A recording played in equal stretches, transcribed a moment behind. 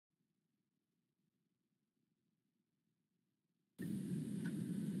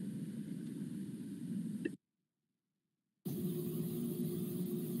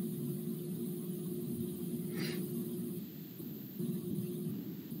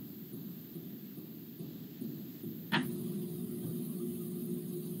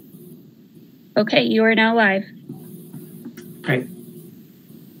Okay, you are now live. Great.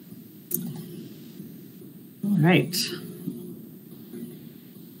 All right.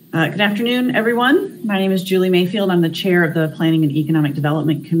 Good afternoon, everyone. My name is Julie Mayfield. I'm the chair of the Planning and Economic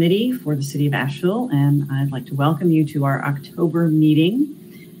Development Committee for the City of Asheville, and I'd like to welcome you to our October meeting.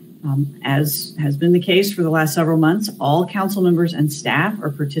 As has been the case for the last several months, all council members and staff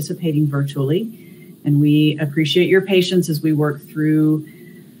are participating virtually, and we appreciate your patience as we work through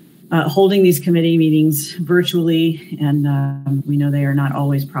holding these committee meetings virtually, and we know they are not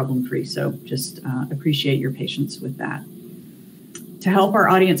always problem-free, so just appreciate your patience with that. To help our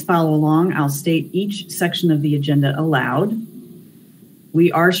audience follow along, I'll state each section of the agenda aloud.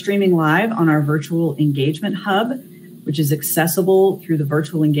 We are streaming live on our virtual engagement hub, which is accessible through the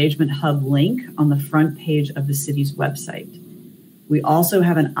virtual engagement hub link on the front page of the city's website. We also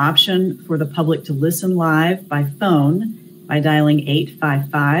have an option for the public to listen live by phone by dialing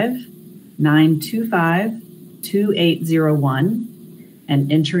 855-925-2801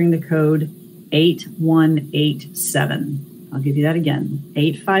 and entering the code 8187. I'll give you that again,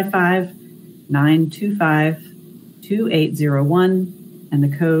 855-925-2801, and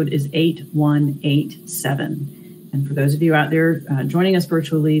the code is 8187. And for those of you out there joining us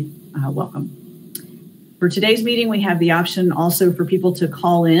virtually, welcome. For today's meeting, we have the option also for people to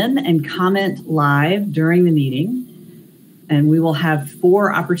call in and comment live during the meeting. And we will have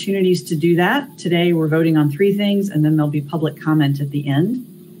 4 opportunities to do that. Today, we're voting on 3 things, and then there'll be public comment at the end.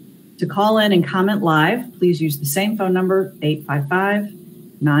 To call in and comment live, please use the same phone number,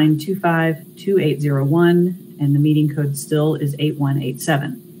 855-925-2801, and the meeting code still is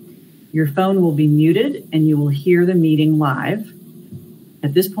 8187. Your phone will be muted, and you will hear the meeting live.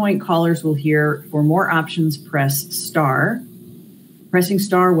 At this point, callers will hear, for more options, press star. Pressing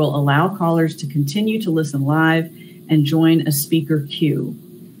star will allow callers to continue to listen live and join a speaker queue.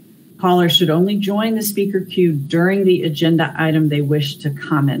 Callers should only join the speaker queue during the agenda item they wish to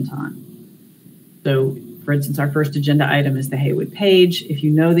comment on. So, for instance, our first agenda item is the Haywood page. If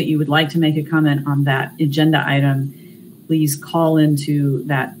you know that you would like to make a comment on that agenda item, please call into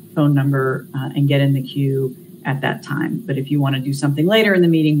that phone number and get in the queue at that time. But if you want to do something later in the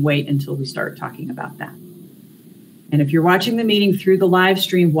meeting, wait until we start talking about that. And if you're watching the meeting through the live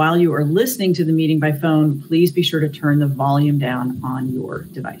stream while you are listening to the meeting by phone, please be sure to turn the volume down on your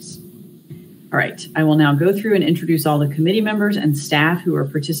device. All right, I will now go through and introduce all the committee members and staff who are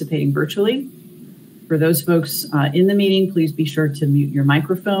participating virtually. For those folks in the meeting, please be sure to mute your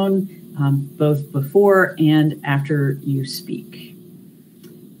microphone both before and after you speak.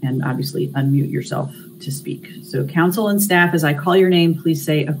 And obviously unmute yourself to speak. So council and staff, as I call your name, please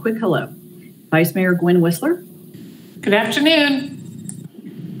say a quick hello. Vice Mayor Gwen Whistler. Good afternoon.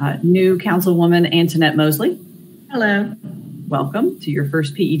 New Councilwoman Antoinette Mosley. Hello. Welcome to your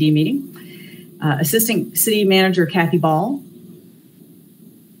first PED meeting. Assistant City Manager Kathy Ball.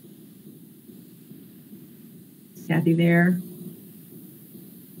 Kathy there?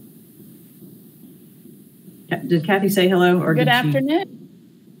 Did Kathy say hello? Or Good did afternoon.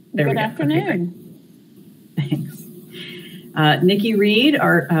 Good afternoon. Okay, thanks. Nikki Reed,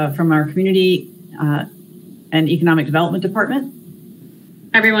 from our Community and Economic Development Department.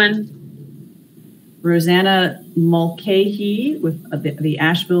 Everyone. Rosanna Mulcahy with the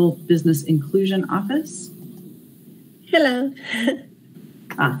Asheville Business Inclusion Office. Hello.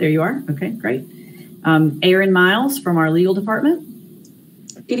 There you are. Okay, great. Erin Miles from our Legal Department.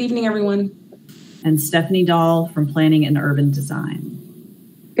 Good evening, everyone. And Stephanie Dahl from Planning and Urban Design.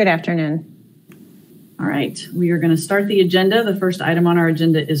 Good afternoon. All right, we are going to start the agenda. The first item on our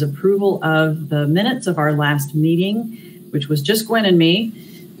agenda is approval of the minutes of our last meeting, which was just Gwen and me.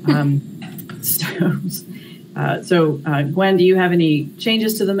 So Gwen, do you have any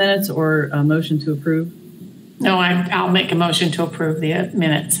changes to the minutes or a motion to approve? No, I'll make a motion to approve the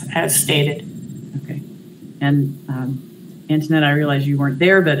minutes as stated. Okay. And Antoinette, I realize you weren't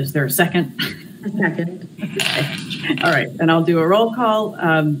there, but is there a second? A second. Okay. All right. And I'll do a roll call.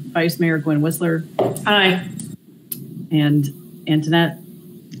 Vice Mayor Gwen Whistler. Aye. And Antoinette.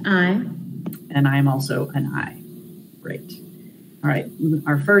 Aye. And I am also an aye. Great. All right.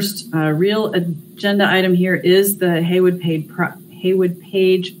 Our first real agenda item here is the Haywood Page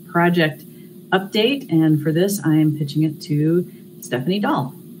project update. And for this, I am pitching it to Stephanie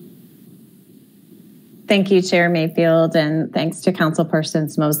Dahl. Thank you, Chair Mayfield, and thanks to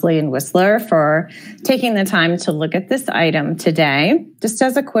Councilpersons Mosley and Whistler for taking the time to look at this item today. Just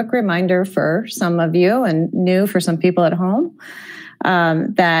as a quick reminder for some of you and new for some people at home,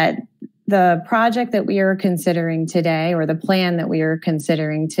 that the project that we are considering today, or the plan that we are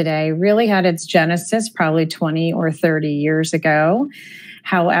considering today, really had its genesis probably 20 or 30 years ago.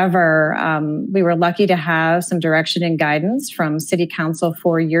 However, we were lucky to have some direction and guidance from City Council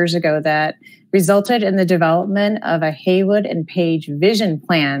 4 years ago that resulted in the development of a Haywood and Page vision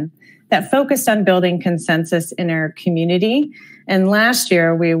plan that focused on building consensus in our community. And last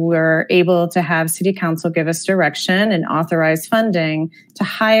year, we were able to have City Council give us direction and authorize funding to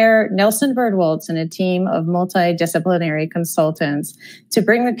hire Nelson Birdwoltz and a team of multidisciplinary consultants to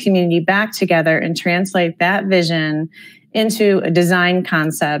bring the community back together and translate that vision into a design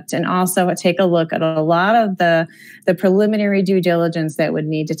concept, and also take a look at a lot of the preliminary due diligence that would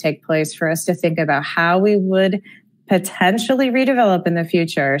need to take place for us to think about how we would potentially redevelop in the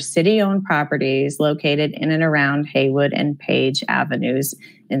future city-owned properties located in and around Haywood and Page Avenues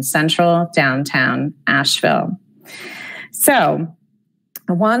in central downtown Asheville. So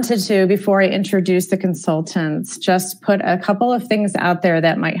I wanted to, before I introduce the consultants, just put a couple of things out there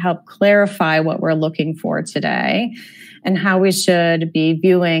that might help clarify what we're looking for today and how we should be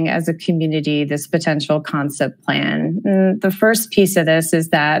viewing as a community this potential concept plan. And the first piece of this is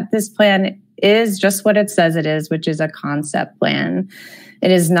that this plan is just what it says it is, which is a concept plan. It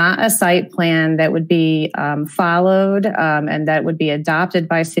is not a site plan that would be followed and that would be adopted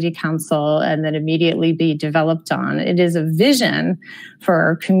by City Council and then immediately be developed on. It is a vision for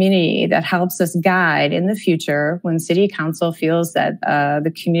our community that helps us guide in the future when City Council feels that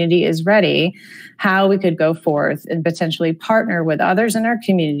the community is ready, how we could go forth and potentially partner with others in our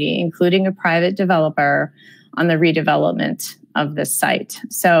community, including a private developer, on the redevelopment of this site.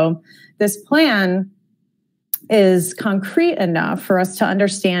 So this plan is concrete enough for us to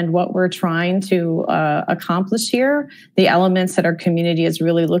understand what we're trying to accomplish here, the elements that our community is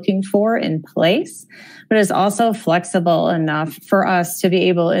really looking for in place, but is also flexible enough for us to be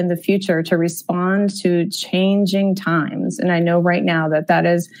able in the future to respond to changing times. And I know right now that that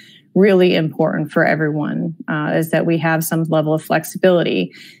is really important for everyone, is that we have some level of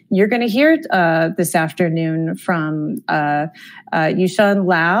flexibility. You're going to hear this afternoon from Yushan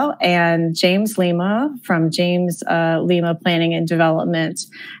Lau and James Lima from James Lima Planning and Development,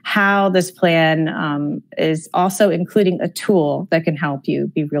 how this plan is also including a tool that can help you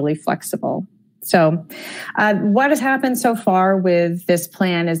be really flexible. So what has happened so far with this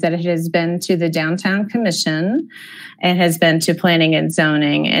plan is that it has been to the Downtown Commission, and has been to Planning and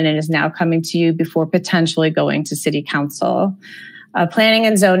Zoning, and it is now coming to you before potentially going to City Council. Planning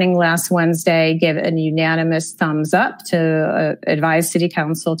and Zoning last Wednesday gave a unanimous thumbs up to advise City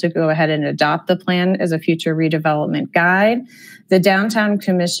Council to go ahead and adopt the plan as a future redevelopment guide. The Downtown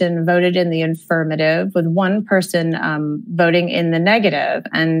Commission voted in the affirmative, with one person voting in the negative.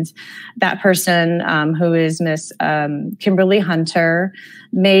 And that person, who is Miss Kimberly Hunter,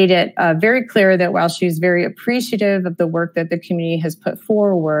 made it very clear that while she's very appreciative of the work that the community has put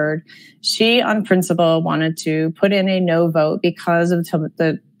forward, she, on principle, wanted to put in a no vote because of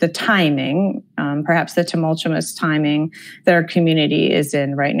the timing, perhaps the tumultuous timing that our community is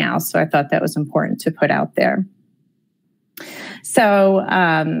in right now. So I thought that was important to put out there. So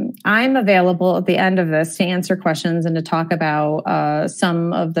I'm available at the end of this to answer questions and to talk about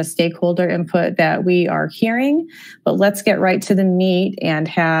some of the stakeholder input that we are hearing. But let's get right to the meat and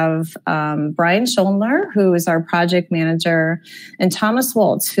have Brian Schulner, who is our project manager, and Thomas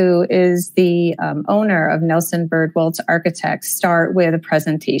Woltz, who is the owner of Nelson Birdwoltz Architects, start with a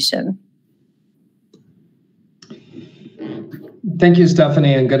presentation. Thank you,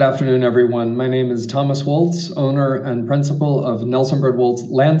 Stephanie, and good afternoon, everyone. My name is Thomas Woltz, owner and principal of Nelson Birdwoltz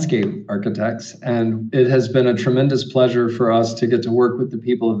Landscape Architects, and it has been a tremendous pleasure for us to get to work with the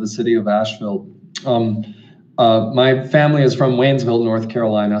people of the city of Asheville. My family is from Waynesville, North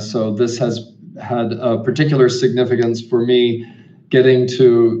Carolina, so this has had a particular significance for me getting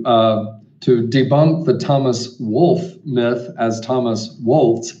to debunk the Thomas Wolfe myth as Thomas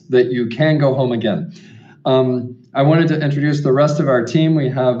Woltz, that you can go home again. I wanted to introduce the rest of our team. We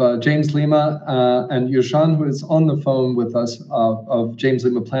have James Lima and Yushan, who is on the phone with us, of James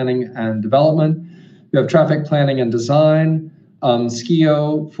Lima Planning and Development. We have Traffic Planning and Design,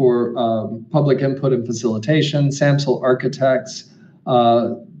 SKIO for Public Input and Facilitation, Samsel Architects,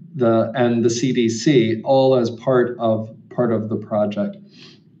 and the CDC, all as part of the project.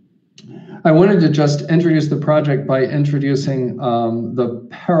 I wanted to just introduce the project by introducing the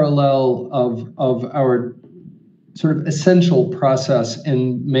parallel of our sort of essential process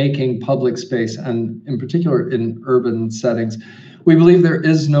in making public space, and in particular in urban settings. We believe there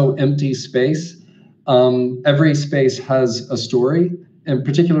is no empty space. Every space has a story, and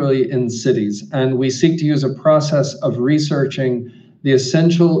particularly in cities. And we seek to use a process of researching the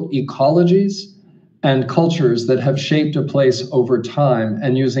essential ecologies and cultures that have shaped a place over time,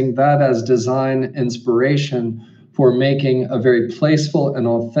 and using that as design inspiration for making a very placeful and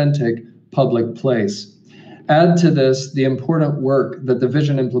authentic public place. Add to this the important work that the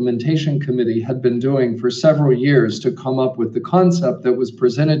Vision Implementation Committee had been doing for several years to come up with the concept that was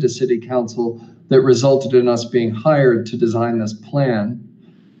presented to City Council that resulted in us being hired to design this plan.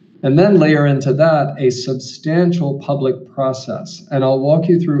 And then layer into that a substantial public process. And I'll walk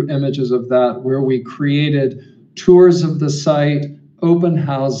you through images of that where we created tours of the site, open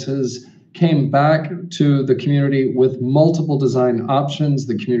houses, came back to the community with multiple design options.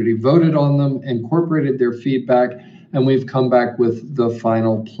 The community voted on them, incorporated their feedback, and we've come back with the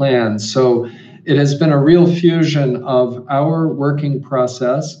final plan. So it has been a real fusion of our working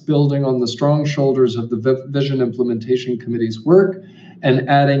process, building on the strong shoulders of the Vision Implementation Committee's work, and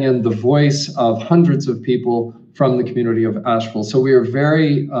adding in the voice of hundreds of people from the community of Asheville. So we are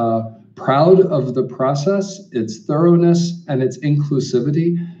very proud of the process, its thoroughness, and its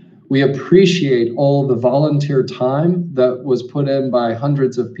inclusivity. We appreciate all the volunteer time that was put in by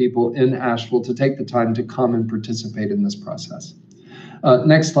hundreds of people in Asheville to take the time to come and participate in this process.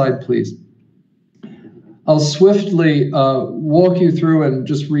 Next slide, please. I'll swiftly walk you through and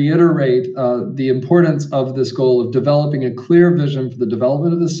just reiterate the importance of this goal of developing a clear vision for the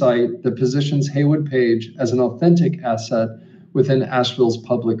development of the site that positions Haywood Page as an authentic asset within Asheville's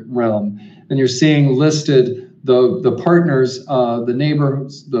public realm. And you're seeing listed the partners, the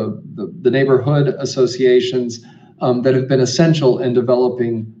neighbors, the neighborhood associations that have been essential in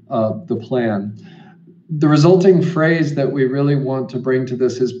developing the plan. The resulting phrase that we really want to bring to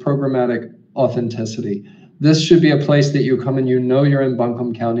this is programmatic authenticity. This should be a place that you come and you know you're in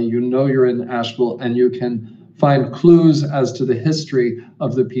Buncombe County, you know you're in Asheville, and you can find clues as to the history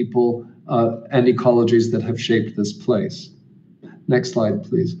of the people and ecologies that have shaped this place. Next slide,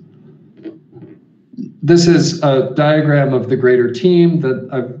 please. This is a diagram of the greater team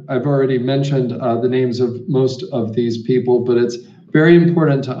that I've already mentioned the names of most of these people, but it's very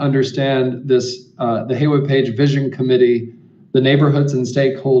important to understand this, the Haywood Page Vision Committee, the neighborhoods and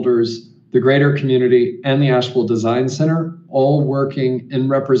stakeholders, the greater community, and the Asheville Design Center, all working in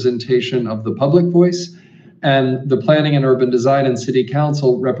representation of the public voice, and the Planning and Urban Design and City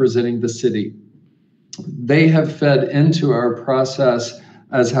Council representing the city. They have fed into our process,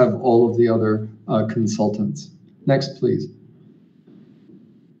 as have all of the other consultants. Next, please.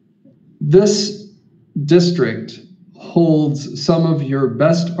 This district holds some of your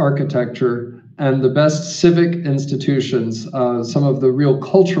best architecture and the best civic institutions, some of the real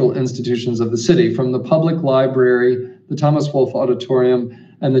cultural institutions of the city, from the Public Library, the Thomas Wolfe Auditorium,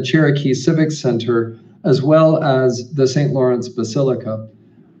 and the Cherokee Civic Center, as well as the St. Lawrence Basilica.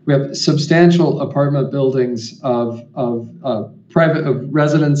 We have substantial apartment buildings of private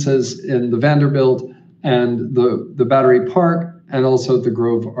residences in the Vanderbilt and the Battery Park, and also the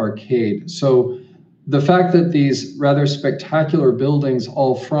Grove Arcade. So the fact that these rather spectacular buildings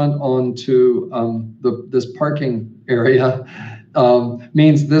all front onto this parking area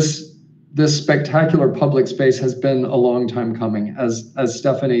means this spectacular public space has been a long time coming, as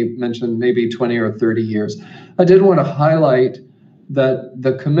Stephanie mentioned, maybe 20 or 30 years. I did want to highlight that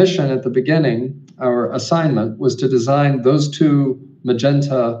the commission at the beginning, our assignment, was to design those two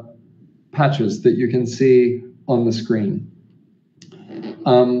magenta patches that you can see on the screen.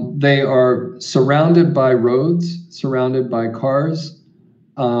 They are surrounded by roads, surrounded by cars,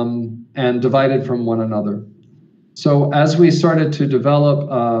 and divided from one another. So as we started to develop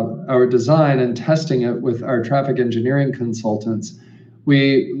our design and testing it with our traffic engineering consultants,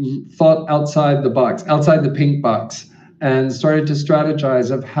 we thought outside the box, outside the pink box, and started to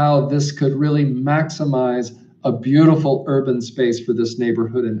strategize of how this could really maximize a beautiful urban space for this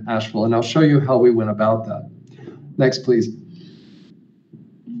neighborhood in Asheville. And I'll show you how we went about that. Next, please.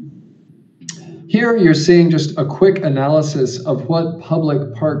 Here you're seeing just a quick analysis of what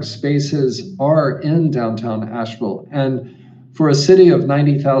public park spaces are in downtown Asheville. And for a city of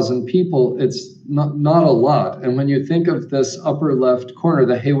 90,000 people, it's not a lot. And when you think of this upper left corner,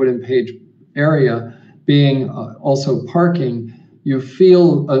 the Haywood and Page area, being also parking, you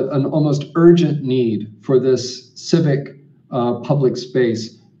feel an almost urgent need for this civic public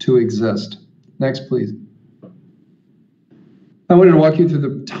space to exist. Next, please. I wanted to walk you through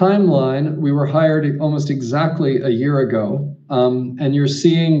the timeline. We were hired almost exactly a year ago, and you're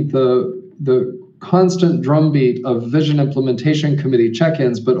seeing the constant drumbeat of Vision Implementation Committee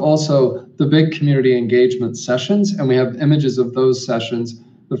check-ins, but also the big community engagement sessions, and we have images of those sessions.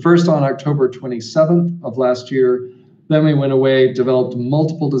 The first on October 27th of last year, Then we went away, developed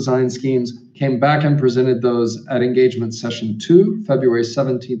multiple design schemes, came back and presented those at engagement session 2, February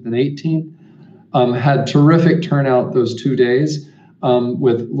 17th and 18th. Had terrific turnout those 2 days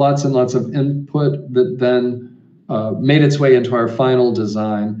with lots and lots of input that then made its way into our final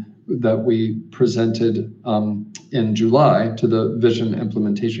design that we presented in July to the Vision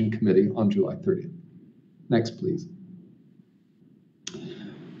Implementation Committee on July 30th. Next, please.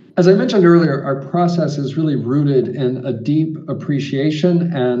 As I mentioned earlier, our process is really rooted in a deep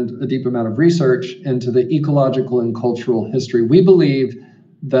appreciation and a deep amount of research into the ecological and cultural history. We believe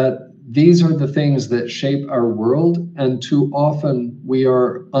that these are the things that shape our world, and too often we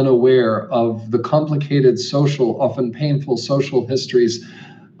are unaware of the complicated social, often painful social histories,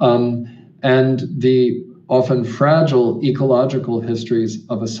 and the often fragile ecological histories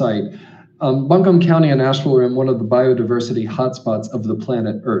of a site. Buncombe County and Asheville are in one of the biodiversity hotspots of the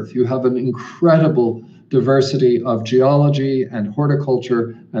planet Earth. You have an incredible diversity of geology and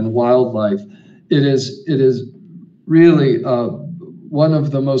horticulture and wildlife. It is really one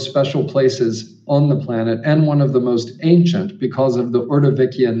of the most special places on the planet and one of the most ancient because of the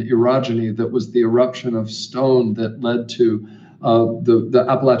Ordovician orogeny that was the eruption of stone that led to the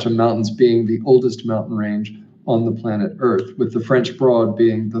Appalachian Mountains being the oldest mountain range on the planet Earth, with the French Broad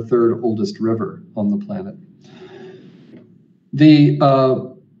being the 3rd oldest river on the planet.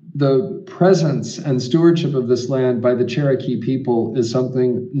 The presence and stewardship of this land by the Cherokee people is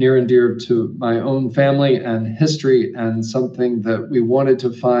something near and dear to my own family and history, and something that we wanted to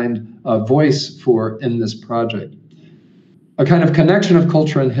find a voice for in this project. A kind of connection of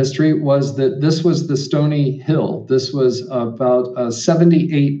culture and history was that this was the Stony Hill. This was about a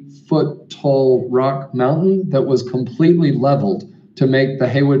 78-foot tall rock mountain that was completely leveled to make the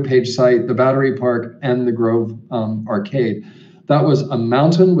Haywood Page site, the Battery Park, and the Grove Arcade. That was a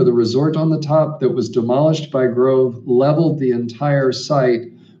mountain with a resort on the top that was demolished by Grove, leveled the entire site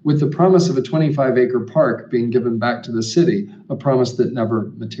with the promise of a 25-acre park being given back to the city, a promise that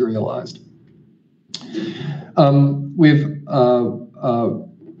never materialized. We've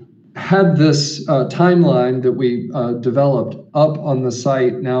had this timeline that we developed up on the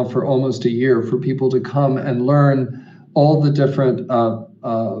site now for almost a year for people to come and learn all the different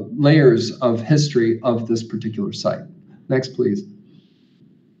layers of history of this particular site. Next, please.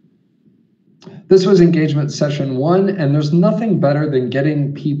 This was engagement session 1, and there's nothing better than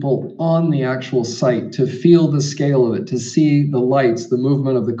getting people on the actual site to feel the scale of it, to see the lights, the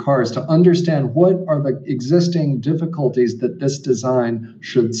movement of the cars, to understand what are the existing difficulties that this design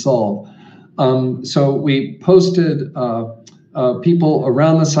should solve. So we posted people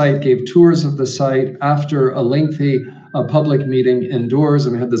around the site, gave tours of the site after a lengthy public meeting indoors,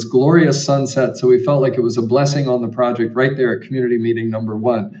 and we had this glorious sunset, so we felt like it was a blessing on the project right there at community meeting number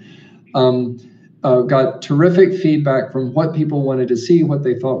 1. Got terrific feedback from what people wanted to see, what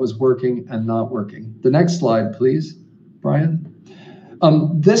they thought was working and not working. The next slide, please, Brian.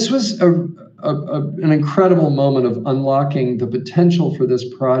 This was an incredible moment of unlocking the potential for this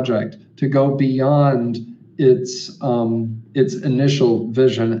project to go beyond its initial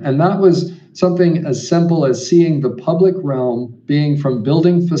vision. And that was something as simple as seeing the public realm being from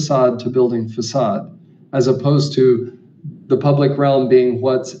building facade to building facade, as opposed to the public realm being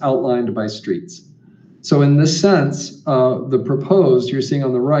what's outlined by streets. So in this sense, the proposed, you're seeing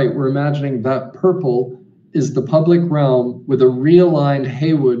on the right, we're imagining that purple is the public realm with a realigned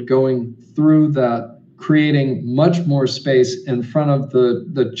Haywood going through that, creating much more space in front of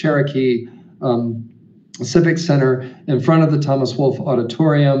the Cherokee Civic Center, in front of the Thomas Wolfe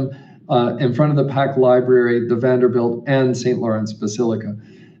Auditorium, in front of the Pack Library, the Vanderbilt, and St. Lawrence Basilica.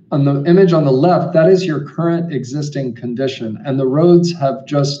 On the image on the left, that is your current existing condition, and the roads have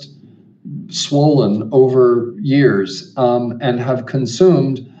just swollen over years and have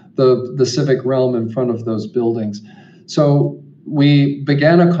consumed the civic realm in front of those buildings. So we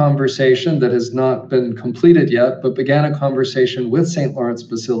began a conversation that has not been completed yet, but began a conversation with St. Lawrence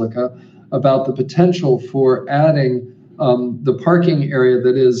Basilica about the potential for adding the parking area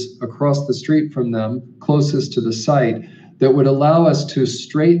that is across the street from them, closest to the site, that would allow us to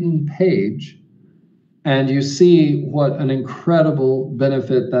straighten Page. And you see what an incredible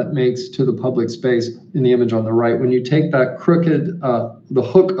benefit that makes to the public space in the image on the right. When you take that crooked, the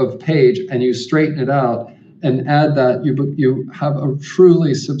hook of Page, and you straighten it out and add that, you have a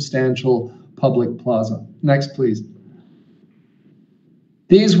truly substantial public plaza. Next, please.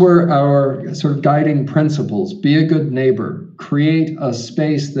 These were our sort of guiding principles. Be a good neighbor. Create a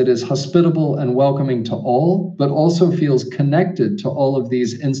space that is hospitable and welcoming to all, but also feels connected to all of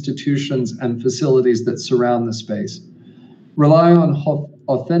these institutions and facilities that surround the space. Rely on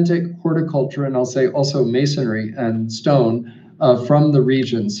authentic horticulture, and I'll say also masonry and stone from the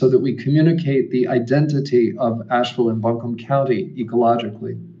region so that we communicate the identity of Asheville and Buncombe County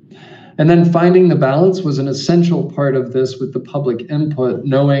ecologically. And then finding the balance was an essential part of this with the public input,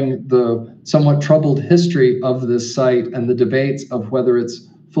 knowing the somewhat troubled history of this site and the debates of whether it's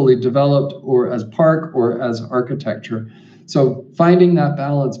fully developed or as park or as architecture. So finding that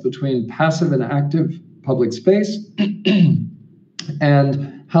balance between passive and active public space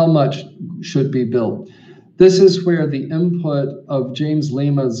and how much should be built. This is where the input of James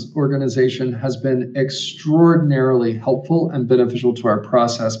Lima's organization has been extraordinarily helpful and beneficial to our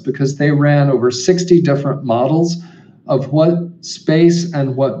process, because they ran over 60 different models of what space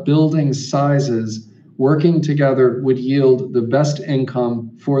and what building sizes working together would yield the best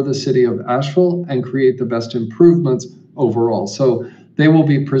income for the city of Asheville and create the best improvements overall. So they will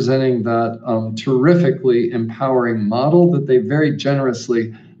be presenting that terrifically empowering model that they very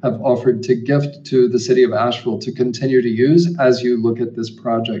generously have offered to gift to the city of Asheville to continue to use as you look at this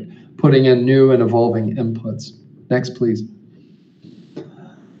project, putting in new and evolving inputs. Next, please.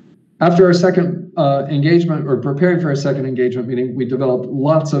 After our second engagement, or preparing for our second engagement meeting, we developed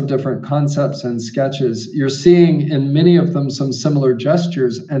lots of different concepts and sketches. You're seeing in many of them some similar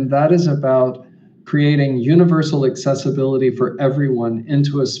gestures, and that is about creating universal accessibility for everyone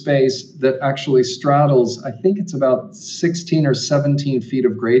into a space that actually straddles, I think it's about 16 or 17 feet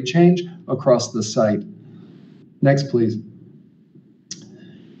of grade change across the site. Next, please.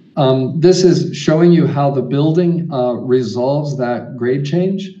 This is showing you how the building resolves that grade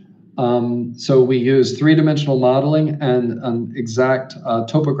change. So we use three-dimensional modeling and an exact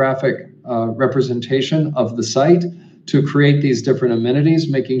topographic representation of the site to create these different amenities,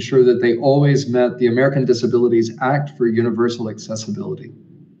 making sure that they always met the American Disabilities Act for universal accessibility.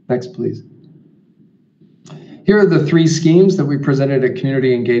 Next, please. Here are the three schemes that we presented at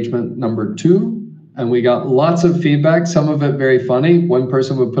community engagement number 2, and we got lots of feedback, some of it very funny. One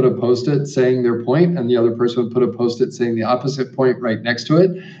person would put a post-it saying their point, and the other person would put a post-it saying the opposite point right next to it.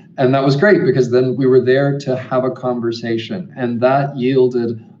 And that was great, because then we were there to have a conversation, and that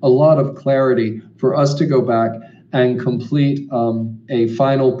yielded a lot of clarity for us to go back and complete a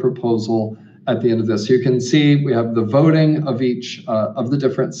final proposal at the end of this. You can see we have the voting of each of the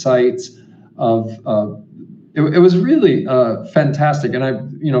different sites. It was really fantastic,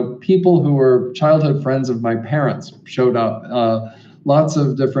 and people who were childhood friends of my parents showed up. Lots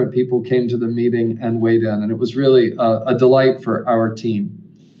of different people came to the meeting and weighed in, and it was really a delight for our team.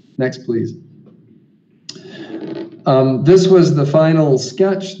 Next, please. This was the final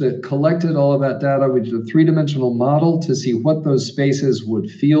sketch that collected all of that data. We did a three-dimensional model to see what those spaces would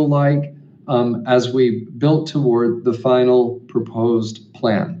feel like as we built toward the final proposed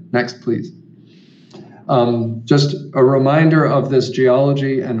plan. Next, please. Just a reminder of this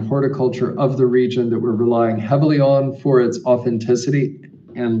geology and horticulture of the region that we're relying heavily on for its authenticity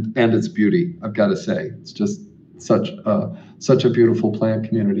and its beauty, I've got to say. It's just such a beautiful plant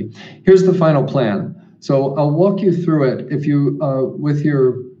community. Here's the final plan. So I'll walk you through it. If you, with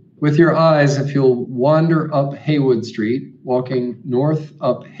your eyes, if you'll wander up Haywood Street, walking north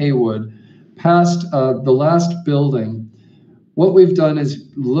up Haywood, past the last building, what we've done is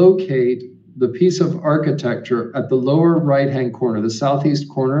locate the piece of architecture at the lower right-hand corner, the southeast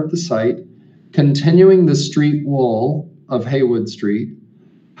corner of the site, continuing the street wall of Haywood Street,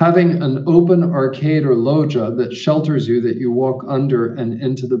 having an open arcade or loggia that shelters you, that you walk under and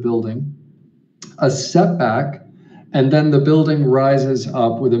into the building, a setback, and then the building rises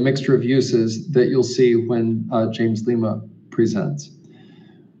up with a mixture of uses that you'll see when James Lima presents.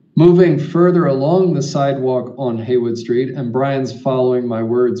 Moving further along the sidewalk on Haywood Street, and Brian's following my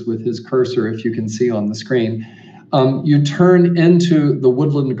words with his cursor, if you can see on the screen, you turn into the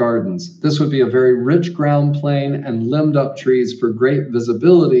woodland gardens. This would be a very rich ground plane and limbed up trees for great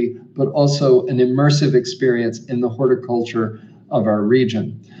visibility, but also an immersive experience in the horticulture of our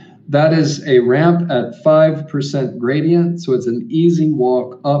region. That is a ramp at 5% gradient, so it's an easy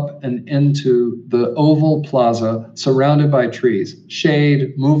walk up and into the oval plaza surrounded by trees,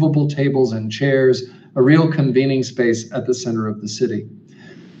 shade, movable tables and chairs, a real convening space at the center of the city.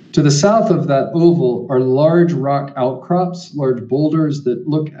 To the south of that oval are large rock outcrops, large boulders that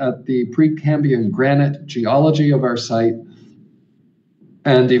look at the Precambrian granite geology of our site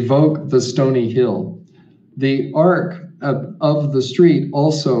and evoke the Stony Hill. The arc of the street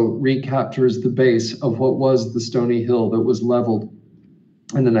also recaptures the base of what was the Stony Hill that was leveled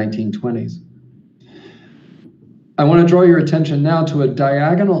in the 1920s. I want to draw your attention now to a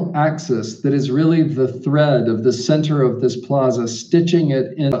diagonal axis that is really the thread of the center of this plaza, stitching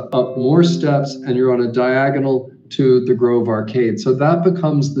it in up more steps, and you're on a diagonal to the Grove Arcade. So that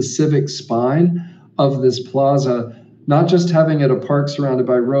becomes the civic spine of this plaza, not just having it a park surrounded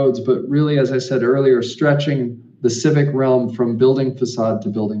by roads, but really, as I said earlier, stretching the civic realm from building facade to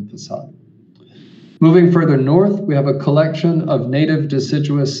building facade. Moving further north, we have a collection of native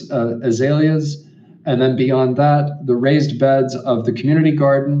deciduous azaleas, and then beyond that, the raised beds of the community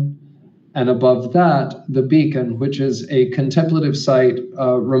garden, and above that, the Beacon, which is a contemplative site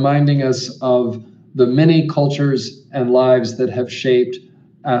reminding us of the many cultures and lives that have shaped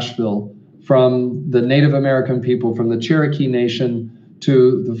Asheville, from the Native American people, from the Cherokee Nation,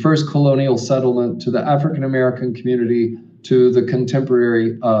 to the first colonial settlement, to the African American community, to the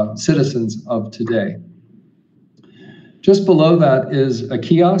contemporary citizens of today. Just below that is a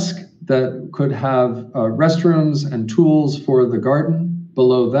kiosk that could have restrooms and tools for the garden.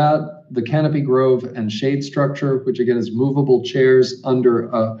 Below that, the canopy grove and shade structure, which again is movable chairs under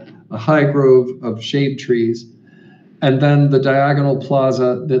a high grove of shade trees. And then the diagonal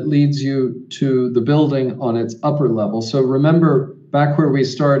plaza that leads you to the building on its upper level. So remember, back where we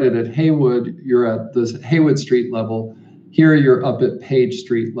started at Haywood, you're at the Haywood Street level. Here you're up at Page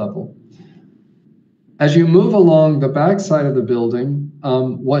Street level. As you move along the back side of the building,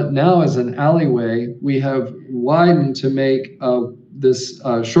 what now is an alleyway, we have widened to make this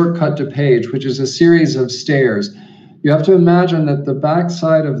shortcut to Page, which is a series of stairs. You have to imagine that the back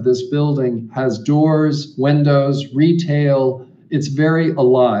side of this building has doors, windows, retail. It's very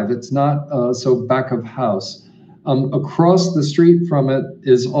alive. It's not so back of house. Across the street from it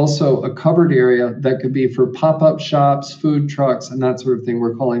is also a covered area that could be for pop-up shops, food trucks, and that sort of thing.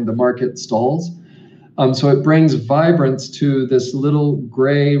 We're calling the market stalls. So it brings vibrance to this little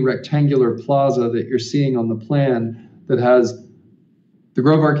gray rectangular plaza that you're seeing on the plan that has the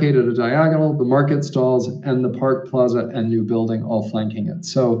Grove Arcade at a diagonal, the market stalls, and the Park Plaza and new building all flanking it.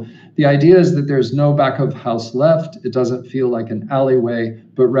 So the idea is that there's no back of house left. It doesn't feel like an alleyway,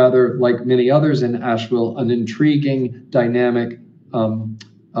 but rather, like many others in Asheville, an intriguing, dynamic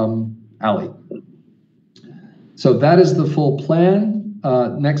alley. So that is the full plan.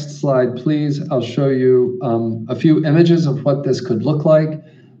 Next slide, please. I'll show you a few images of what this could look like.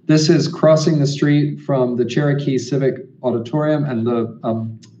 This is crossing the street from the Cherokee Civic Auditorium and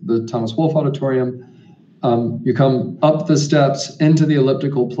the Thomas Wolfe Auditorium. You come up the steps into the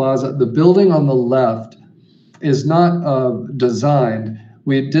elliptical plaza. The building on the left is not designed.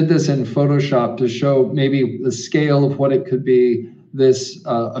 We did this in Photoshop to show maybe the scale of what it could be.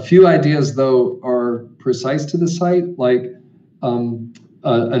 A few ideas, though, are precise to the site, like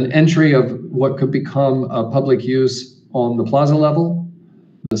an entry of what could become a public use on the plaza level,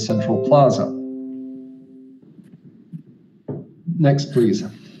 the Central Plaza. Next, please.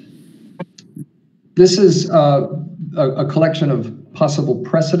 This is a collection of possible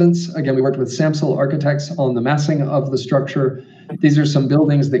precedents. Again, we worked with Samsel Architects on the massing of the structure. These are some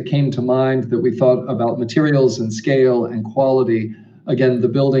buildings that came to mind that we thought about materials and scale and quality. Again, the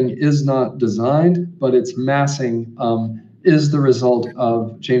building is not designed, but its massing is the result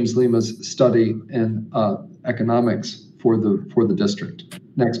of James Lima's study in economics for the district.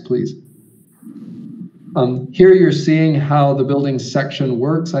 Next, please. Here you're seeing how the building section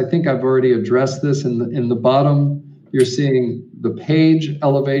works. I think I've already addressed this. In the bottom, you're seeing the Page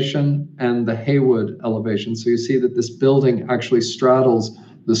elevation and the Haywood elevation. So you see that this building actually straddles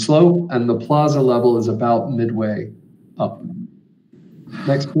the slope, and the plaza level is about midway up.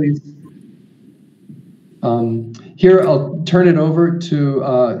 Next, please. Here, I'll turn it over to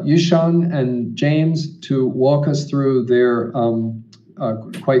Yushan and James to walk us through their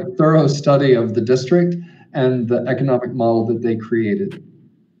quite thorough study of the district and the economic model that they created.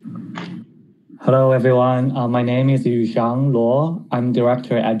 Hello, everyone. My name is Yushan Luo. I'm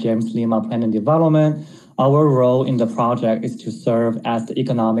director at James Lima Plan and Development. Our role in the project is to serve as the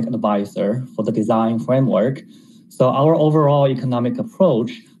economic advisor for the design framework. So our overall economic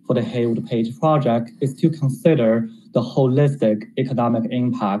approach for the Haywood Page project is to consider the holistic economic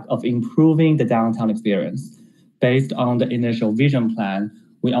impact of improving the downtown experience. Based on the initial vision plan,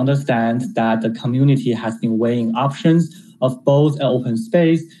 we understand that the community has been weighing options of both an open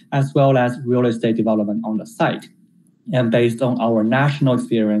space as well as real estate development on the site. And based on our national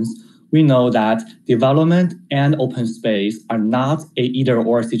experience, we know that development and open space are not a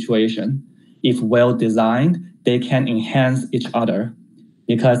either-or situation. If well-designed, they can enhance each other.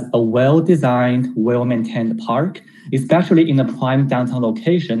 Because a well-designed, well-maintained park, especially in a prime downtown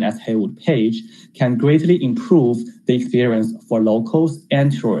location as Haywood Page, can greatly improve the experience for locals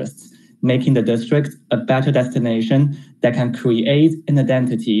and tourists, making the district a better destination that can create an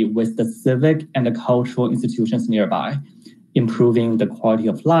identity with the civic and the cultural institutions nearby, improving the quality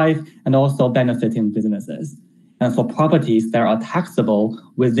of life and also benefiting businesses. And for properties that are taxable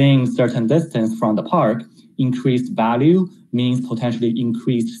within certain distance from the park, increased value means potentially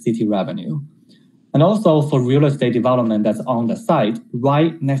increased city revenue. And also for real estate development that's on the site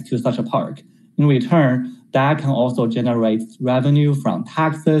right next to such a park. In return, that can also generate revenue from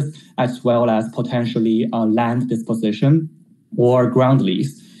taxes as well as potentially land disposition or ground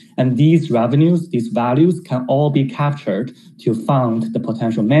lease. And these revenues, these values can all be captured to fund the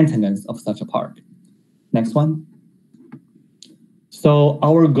potential maintenance of such a park. Next one. So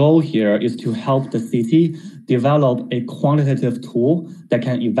our goal here is to help the city develop a quantitative tool that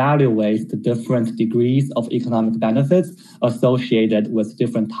can evaluate the different degrees of economic benefits associated with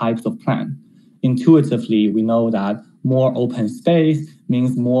different types of plan. Intuitively, we know that more open space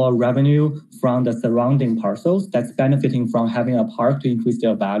means more revenue from the surrounding parcels that's benefiting from having a park to increase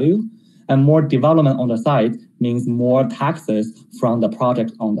their value. And more development on the site means more taxes from the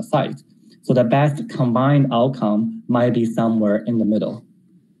project on the site. So the best combined outcome might be somewhere in the middle.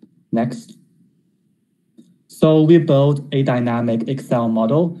 Next. So we built a dynamic Excel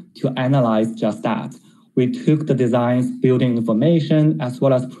model to analyze just that. We took the design's building information as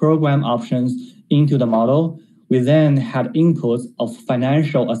well as program options into the model. We then had inputs of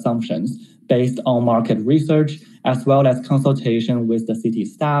financial assumptions based on market research as well as consultation with the city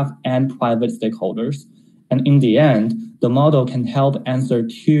staff and private stakeholders. And in the end, the model can help answer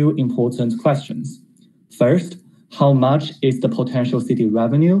two important questions. First, how much is the potential city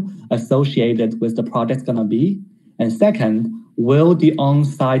revenue associated with the project gonna be? And second, will the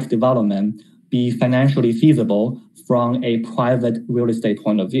on-site development be financially feasible from a private real estate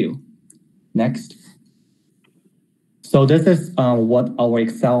point of view? Next. So this is what our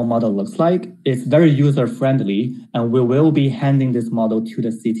Excel model looks like. It's very user-friendly, and we will be handing this model to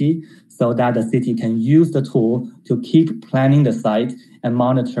the city so that the city can use the tool to keep planning the site and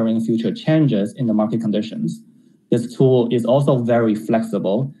monitoring future changes in the market conditions. This tool is also very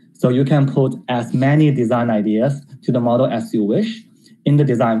flexible, so you can put as many design ideas to the model as you wish. In the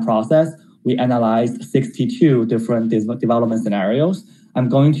design process, we analyzed 62 different development scenarios. I'm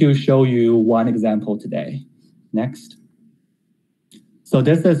going to show you one example today. Next. So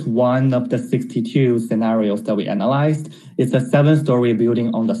this is one of the 62 scenarios that we analyzed. It's a 7-story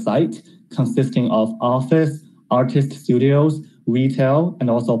building on the site consisting of office, artist studios, retail, and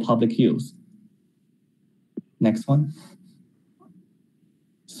also public use. Next one.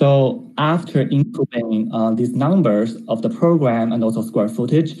 So after inputting these numbers of the program and also square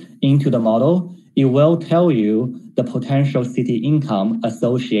footage into the model, it will tell you the potential city income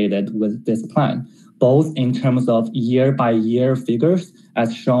associated with this plan, both in terms of year-by-year figures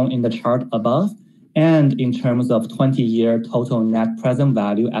as shown in the chart above, and in terms of 20-year total net present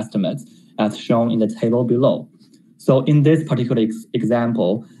value estimates as shown in the table below. So in this particular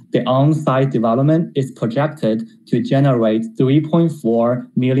example, the on-site development is projected to generate $3.4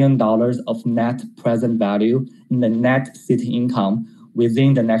 million of net present value in the net city income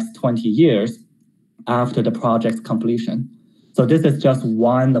within the next 20 years after the project's completion. So this is just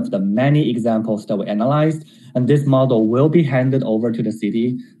one of the many examples that we analyzed, and this model will be handed over to the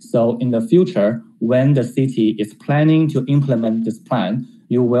city. So in the future, when the city is planning to implement this plan,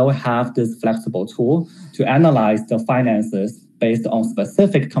 you will have this flexible tool to analyze the finances based on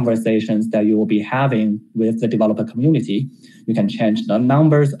specific conversations that you will be having with the developer community. You can change the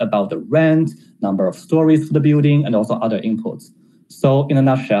numbers about the rent, number of stories for the building, and also other inputs. So in a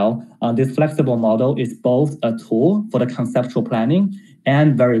nutshell, this flexible model is both a tool for the conceptual planning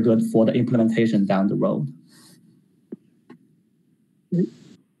and very good for the implementation down the road.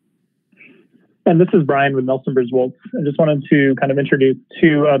 And this is Brian with Nelson Bridge Woltz. I just wanted to kind of introduce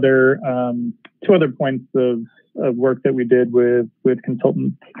two other points of work that we did with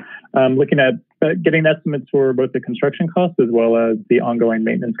consultants, looking at getting estimates for both the construction costs as well as the ongoing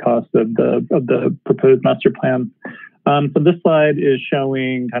maintenance costs of the proposed master plan. So this slide is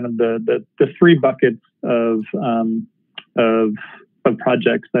showing kind of the three buckets of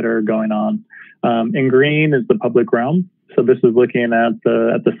projects that are going on. In green is the public realm. So this is looking at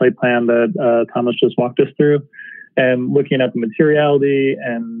the site plan that Thomas just walked us through, and looking at the materiality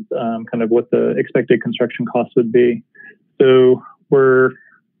and kind of what the expected construction costs would be. So we're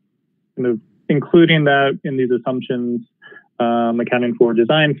kind of including that in these assumptions, accounting for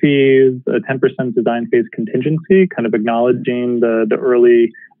design fees, a 10% design phase contingency, kind of acknowledging the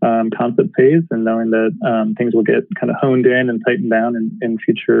early concept phase and knowing that things will get kind of honed in and tightened down in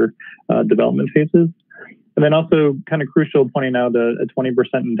future development phases. And then also kind of crucial, pointing out a 20%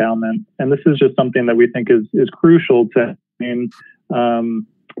 endowment. And this is just something that we think is crucial to an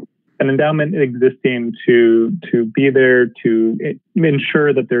endowment existing to be there to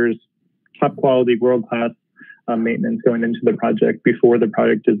ensure that there's top quality, world-class maintenance going into the project before the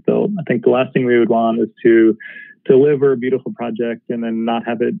project is built. I think the last thing we would want is to deliver a beautiful project and then not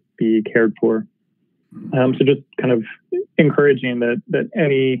have it be cared for. So just kind of encouraging that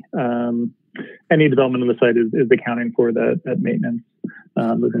any development of the site is accounting for that maintenance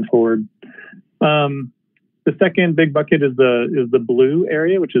moving forward. The second big bucket is the blue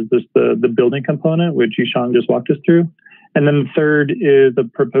area, which is just the building component, which Yushang just walked us through. And then the third is a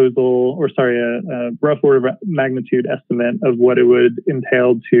rough order of magnitude estimate of what it would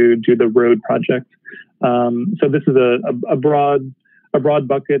entail to do the road project. So this is a broad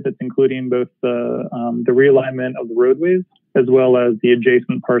bucket that's including both the realignment of the roadways as well as the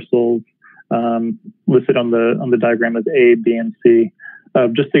adjacent parcels listed on the diagram as A, B, and C,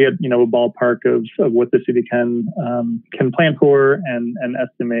 just to get a ballpark of what the city can plan for and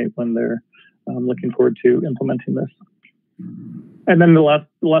estimate when they're looking forward to implementing this. And then the last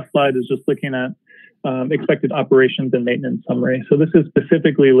slide is just looking at expected operations and maintenance summary. So this is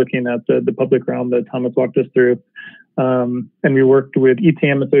specifically looking at the public realm that Thomas walked us through. And we worked with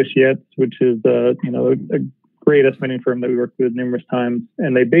ETM Associates, which is a great estimating firm that we worked with numerous times.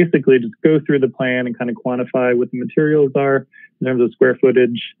 And they basically just go through the plan and kind of quantify what the materials are in terms of square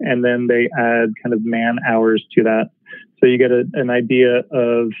footage. And then they add kind of man hours to that. So you get an idea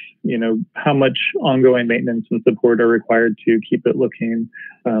of, how much ongoing maintenance and support are required to keep it looking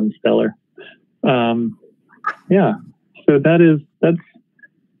stellar. Yeah, so that's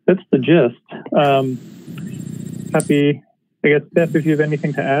the gist. Happy, I guess, Beth, if you have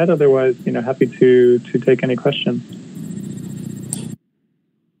anything to add. Otherwise, happy to take any questions.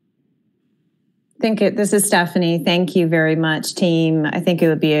 This is Stephanie. Thank you very much, team. I think it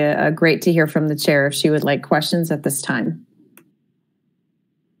would be great to hear from the chair if she would like questions at this time.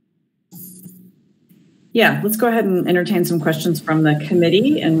 Yeah, let's go ahead and entertain some questions from the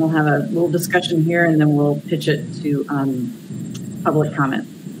committee, and we'll have a little discussion here, and then we'll pitch it to public comment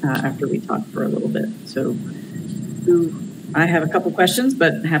after we talk for a little bit. So I have a couple questions,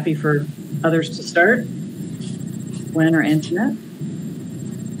 but happy for others to start. Gwen or Antoinette?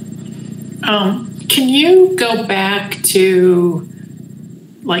 Can you go back to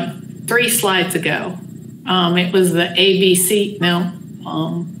like 3 slides ago? It was the ABC. No.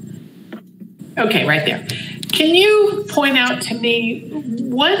 Okay, right there. Can you point out to me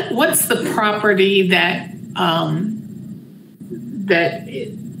what's the property that that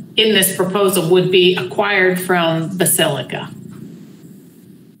in this proposal would be acquired from Basilica?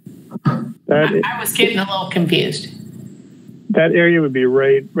 I was getting a little confused. That area would be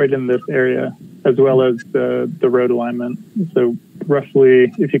right in this area, as well as the road alignment. So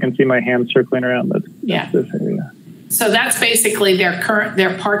roughly, if you can see my hand circling around, that's this area. So that's basically their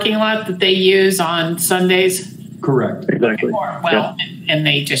parking lot that they use on Sundays? Correct. Exactly. And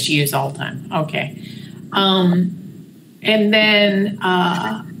they just use all the time. Okay. And then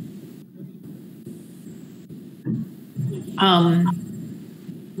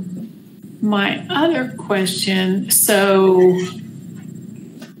my other question, so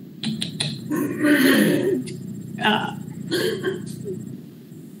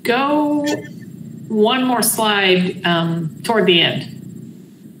go one more slide toward the end.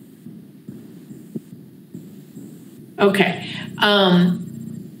 Okay.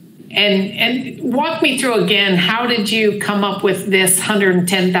 And walk me through again, how did you come up with this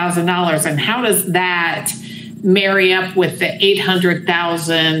 $110,000 and how does that marry up with the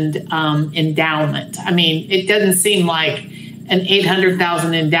 $800,000 endowment? I mean, it doesn't seem like an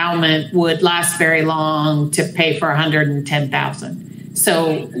 $800,000 endowment would last very long to pay for $110,000.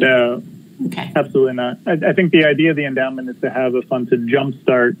 So no, okay, absolutely not. I think the idea of the endowment is to have a fund to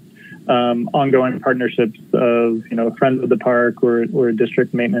jumpstart ongoing partnerships of a friend of the park or a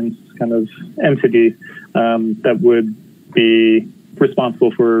district maintenance kind of entity that would be responsible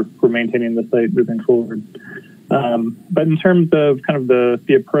for maintaining the site moving forward. But in terms of kind of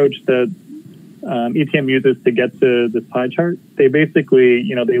the approach that ETM uses to get to this pie chart, they basically,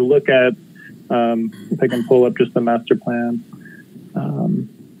 they look at, if I can pull up just the master plan,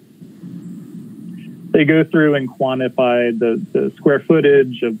 they go through and quantify the square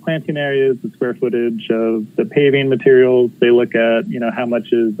footage of planting areas, the square footage of the paving materials. They look at, how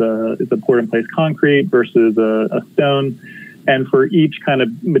much is a poured-in-place concrete versus a stone. And for each kind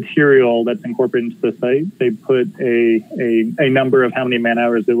of material that's incorporated into the site, they put a number of how many man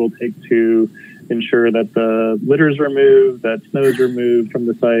hours it will take to ensure that the litter is removed, that snow is removed from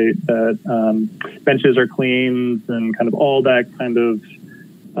the site, that benches are cleaned, and kind of all that kind of,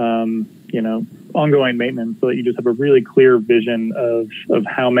 ongoing maintenance, so that you just have a really clear vision of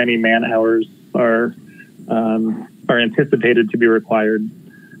how many man hours are anticipated to be required.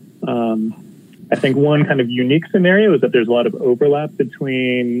 I think one kind of unique scenario is that there's a lot of overlap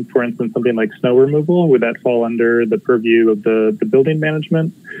between, for instance, something like snow removal. Would that fall under the purview of the building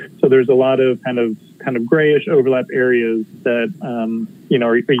management? So there's a lot of kind of grayish overlap areas that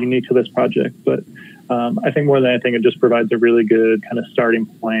are unique to this project. But I think more than anything, it just provides a really good kind of starting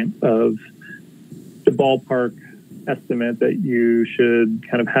point of the ballpark estimate that you should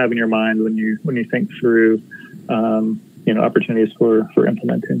kind of have in your mind when you think through opportunities for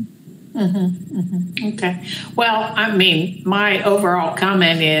implementing. Okay. Well, I mean, my overall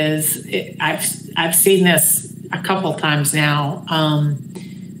comment is I've seen this a couple times now.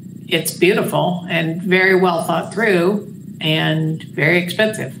 It's beautiful and very well thought through and very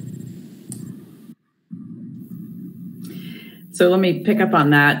expensive. So let me pick up on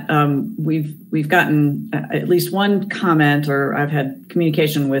that. We've gotten at least one comment, or I've had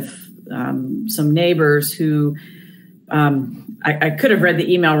communication with some neighbors who I could have read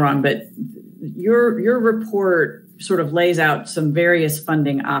the email wrong, but your report sort of lays out some various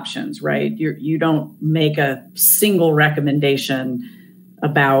funding options, right? You don't make a single recommendation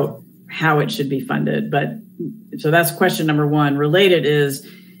about how it should be funded. But so that's question number one. Related is,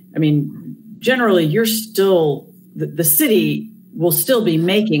 I mean, generally you're still, the city will still be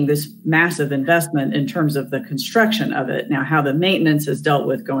making this massive investment in terms of the construction of it. Now, how the maintenance is dealt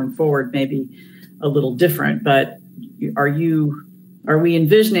with going forward may be a little different, but are we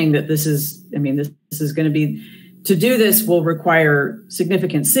envisioning that this is going to be, to do this will require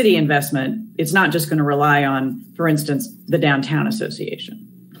significant city investment. It's not just going to rely on, for instance, the Downtown Association.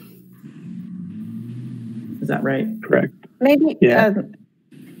 Is that right? Correct. Maybe. Yeah.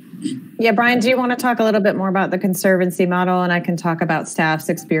 Brian, do you want to talk a little bit more about the Conservancy model, and I can talk about staff's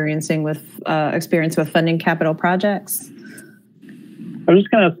experience with funding capital projects? I was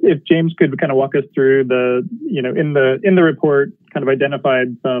just kind of, if James could kind of walk us through in the report, kind of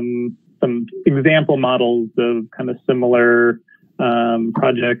identified some example models of kind of similar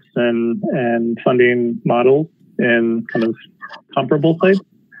projects and funding models in kind of comparable sites.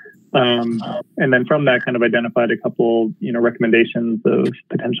 And then from that, kind of identified a couple, recommendations of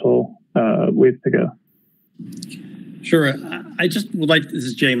potential ways to go. Sure. I just would like, this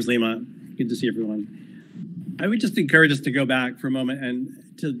is James Lima. Good to see everyone. I would just encourage us to go back for a moment and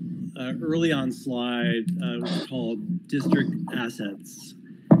to early on slide called District Assets.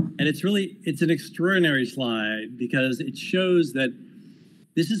 And it's an extraordinary slide because it shows that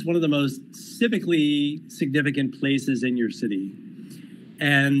this is one of the most civically significant places in your city.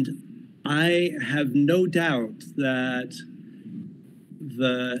 And I have no doubt that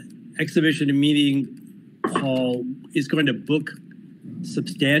the exhibition and meeting hall is going to book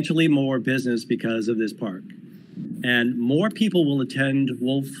substantially more business because of this park. And more people will attend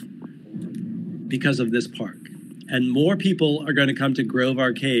Wolf because of this park. And more people are going to come to Grove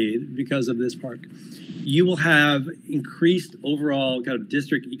Arcade because of this park. You will have increased overall kind of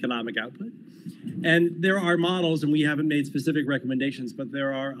district economic output. And there are models, and we haven't made specific recommendations, but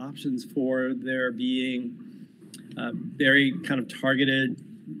there are options for there being very kind of targeted,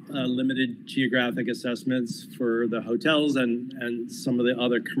 limited geographic assessments for the hotels and some of the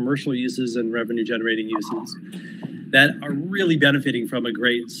other commercial uses and revenue generating uses that are really benefiting from a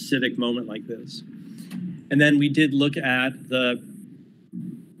great civic moment like this. And then we did look at the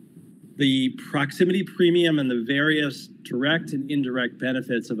proximity premium and the various direct and indirect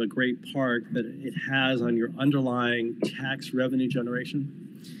benefits of a great park that it has on your underlying tax revenue generation.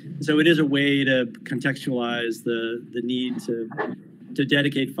 So it is a way to contextualize the need to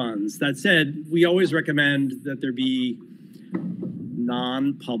dedicate funds. That said, we always recommend that there be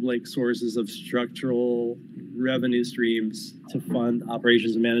non-public sources of structural revenue streams to fund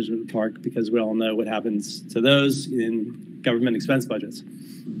operations and management of the park, because we all know what happens to those in government expense budgets.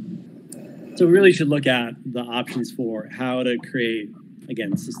 So we really should look at the options for how to create,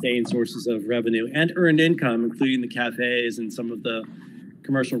 again, sustained sources of revenue and earned income, including the cafes and some of the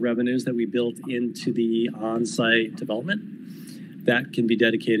commercial revenues that we built into the on-site development that can be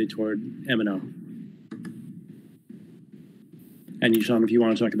dedicated toward M&O. And Yishan, if you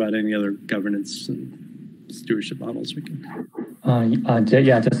want to talk about any other governance and stewardship models, we can.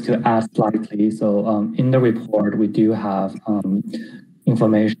 Just to add slightly. So in the report, we do have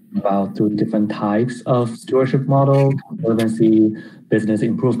information about 3 different types of stewardship model: conservancy, business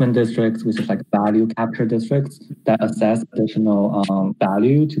improvement districts, which is like value capture districts that assess additional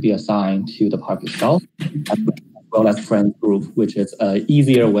value to be assigned to the park itself, as well as friends group, which is an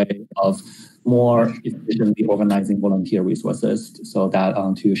easier way of more efficiently organizing volunteer resources so that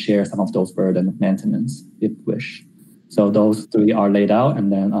to share some of those burden of maintenance if wish. So those 3 are laid out,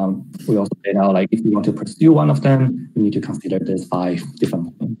 and then we also laid out, like, if you want to pursue one of them, you need to consider these 5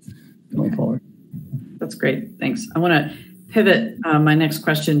 different points going forward. That's great. Thanks. I want to pivot my next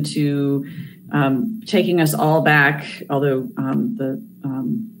question to taking us all back, although the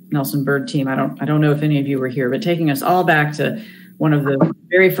Nelson Bird team, I don't know if any of you were here, but taking us all back to one of the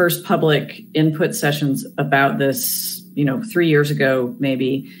very first public input sessions about this, 3 years ago,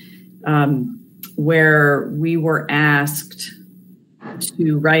 maybe, where we were asked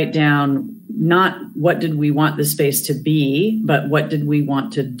to write down not what did we want the space to be, but what did we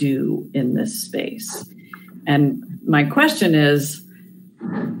want to do in this space. And my question is,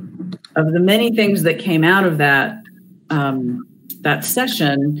 of the many things that came out of that that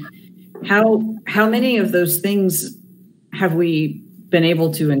session, how many of those things have we been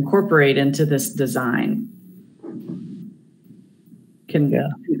able to incorporate into this design? Can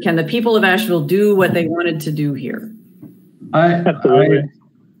the people of Asheville do what they wanted to do here? Absolutely.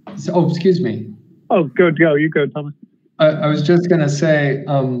 Excuse me. Oh, go. You go, Thomas. I was just going to say,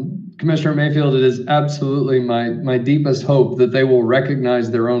 Commissioner Mayfield, it is absolutely my deepest hope that they will recognize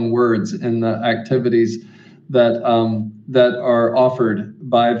their own words in the activities that are offered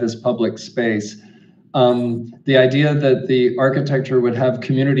by this public space. The idea that the architecture would have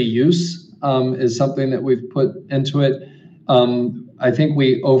community use is something that we've put into it. I think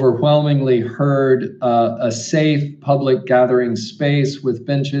we overwhelmingly heard a safe public gathering space with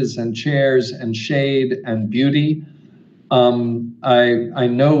benches and chairs and shade and beauty. I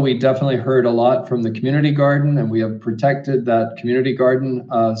know we definitely heard a lot from the community garden, and we have protected that community garden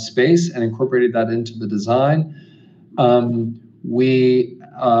space and incorporated that into the design. We,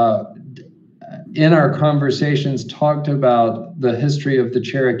 in our conversations, talked about the history of the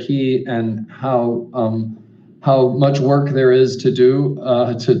Cherokee and how much work there is to do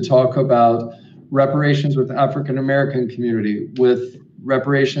to talk about reparations with the African American community, with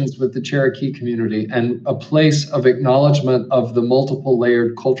reparations with the Cherokee community, and a place of acknowledgement of the multiple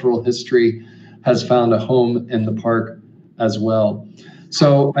layered cultural history has found a home in the park as well.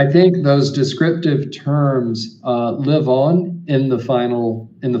 So I think those descriptive terms live on in the final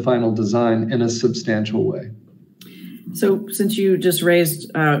design in a substantial way. So since you just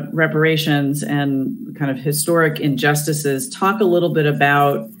raised reparations and kind of historic injustices, talk a little bit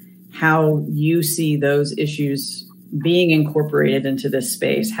about how you see those issues being incorporated into this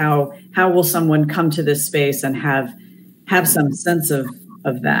space. How will someone come to this space and have some sense of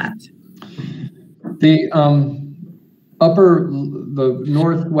that? The the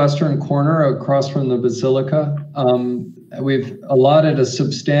northwestern corner across from the Basilica, we've allotted a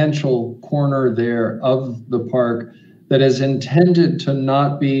substantial corner there of the park that is intended to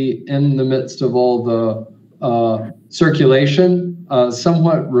not be in the midst of all the circulation,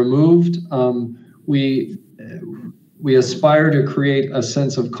 somewhat removed. We aspire to create a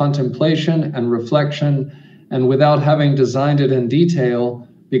sense of contemplation and reflection, and without having designed it in detail,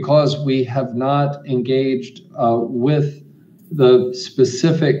 because we have not engaged with the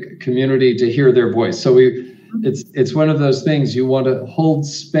specific community to hear their voice. So it's one of those things, you want to hold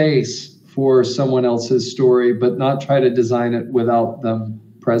space for someone else's story, but not try to design it without them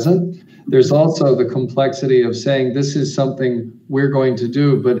present. There's also the complexity of saying this is something we're going to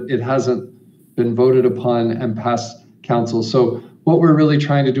do, but it hasn't been voted upon and passed council. So what we're really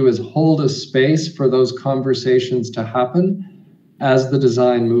trying to do is hold a space for those conversations to happen as the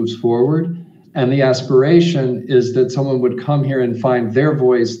design moves forward. And the aspiration is that someone would come here and find their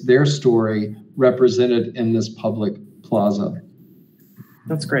voice, their story represented in this public plaza.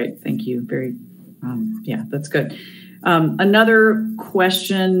 That's great. Thank you. That's good. Another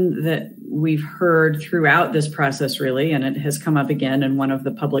question that we've heard throughout this process, really, and it has come up again in one of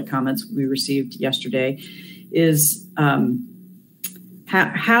the public comments we received yesterday, is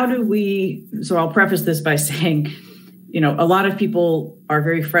how do we, so I'll preface this by saying, a lot of people are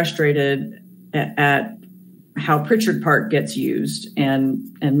very frustrated at how Pritchard Park gets used,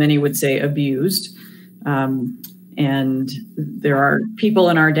 and many would say abused. And there are people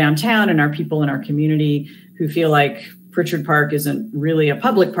in our downtown and our people in our community who feel like Pritchard Park isn't really a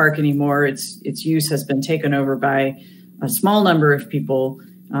public park anymore. Its use has been taken over by a small number of people.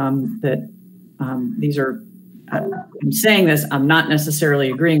 These are, I'm saying this, I'm not necessarily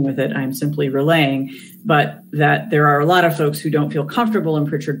agreeing with it. I'm simply relaying, but that there are a lot of folks who don't feel comfortable in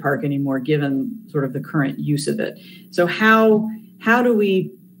Pritchard Park anymore, given sort of the current use of it. So how do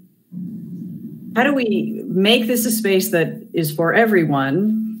we make this a space that is for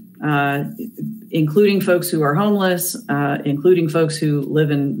everyone, including folks who are homeless, including folks who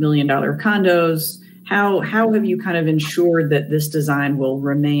live in $1 million condos? How have you kind of ensured that this design will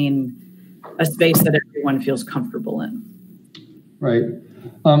remain a space that everyone feels comfortable in? Right.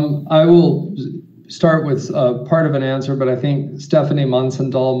 I will start with part of an answer, but I think Stephanie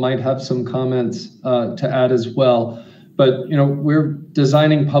Monsendahl might have some comments to add as well. But we're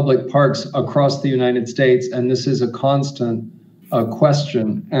designing public parks across the United States, and this is a constant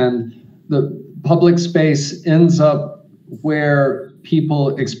question. And the public space ends up where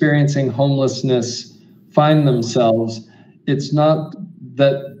people experiencing homelessness find themselves. It's not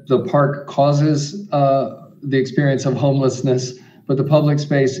that the park causes the experience of homelessness, but the public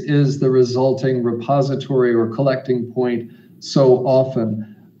space is the resulting repository or collecting point so often.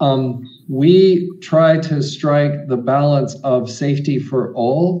 We try to strike the balance of safety for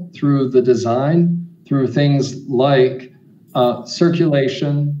all through the design, through things like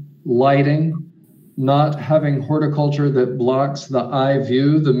circulation, lighting, not having horticulture that blocks the eye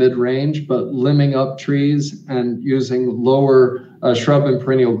view, the mid-range, but limbing up trees and using lower shrub and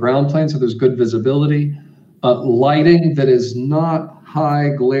perennial ground planes so there's good visibility. Lighting that is not high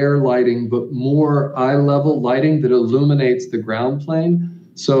glare lighting, but more eye level lighting that illuminates the ground plane.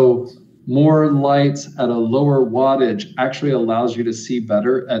 So more lights at a lower wattage actually allows you to see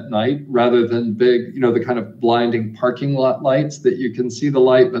better at night rather than big, the kind of blinding parking lot lights that you can see the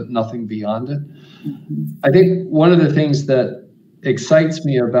light, but nothing beyond it. I think one of the things that excites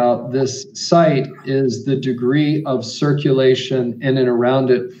me about this site is the degree of circulation in and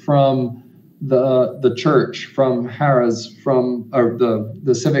around it from the church, from Harrah's, from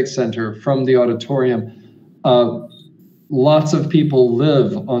the Civic Center, from the auditorium. Lots of people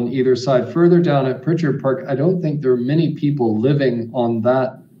live on either side. Further down at Pritchard Park, I don't think there are many people living on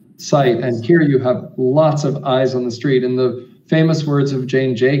that site. And here you have lots of eyes on the street. In the famous words of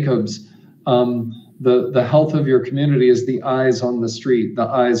Jane Jacobs, the health of your community is the eyes on the street, the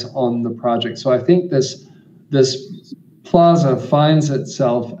eyes on the project. So I think this plaza finds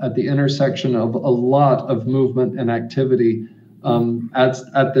itself at the intersection of a lot of movement and activity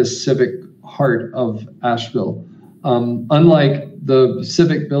at this civic heart of Asheville. Unlike the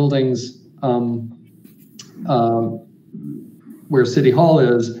civic buildings where City Hall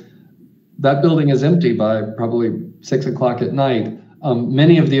is, that building is empty by probably 6 o'clock at night.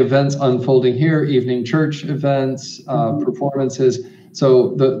 Many of the events unfolding here, evening church events, performances.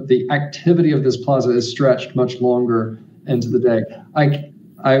 So the activity of this plaza is stretched much longer into the day.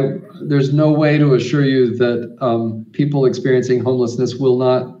 There's no way to assure you that people experiencing homelessness will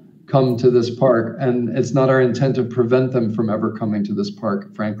not come to this park, and it's not our intent to prevent them from ever coming to this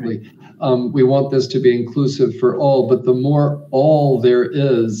park, frankly. We want this to be inclusive for all, but the more all there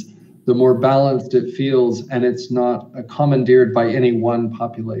is, the more balanced it feels, and it's not commandeered by any one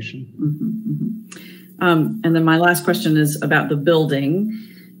population. And then my last question is about the building.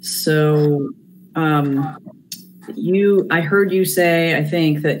 So I heard you say, I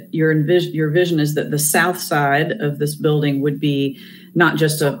think, that your vision is that the south side of this building would be not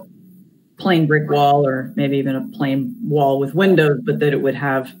just a plain brick wall or maybe even a plain wall with windows, but that it would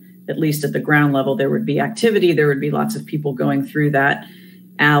have, at least at the ground level, there would be activity. There would be lots of people going through that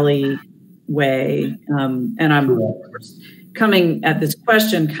alleyway. And I'm coming at this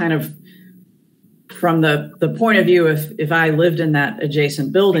question kind of from the point of view if I lived in that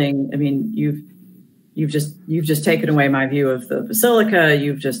adjacent building. I mean, you've just taken away my view of the basilica.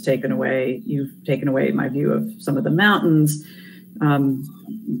 You've taken away my view of some of the mountains. What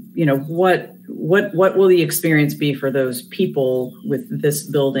will the experience be for those people with this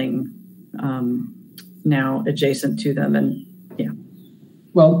building now adjacent to them? And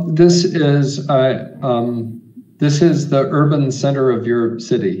well, this is the urban center of your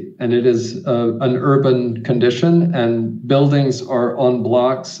city, and it is an urban condition, and buildings are on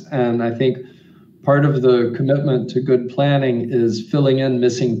blocks. And I think part of the commitment to good planning is filling in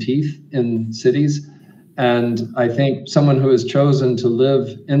missing teeth in cities. And I think someone who has chosen to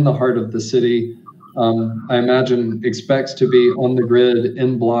live in the heart of the city, I imagine, expects to be on the grid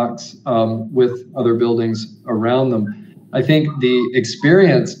in blocks with other buildings around them. I think the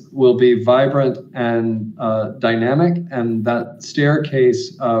experience will be vibrant and dynamic, and that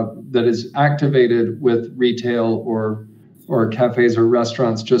staircase that is activated with retail or cafes or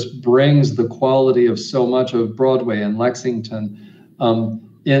restaurants just brings the quality of so much of Broadway and Lexington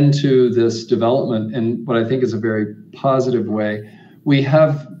into this development in what I think is a very positive way. We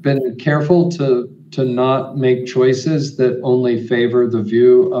have been careful to not make choices that only favor the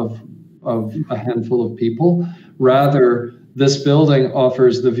view of a handful of people. Rather, this building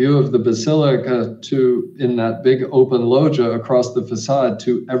offers the view of the basilica in that big open loggia across the facade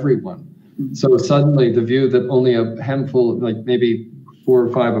to everyone. So suddenly the view that only a handful, like maybe 4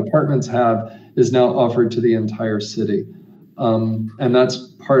 or 5 apartments have, is now offered to the entire city. And that's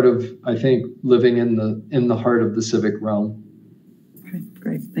part of, I think, living in the heart of the civic realm. Okay,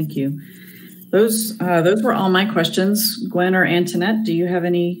 great, thank you. those were all my questions. Gwen or Antoinette, do you have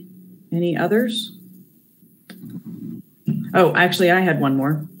any others? Oh, actually, I had one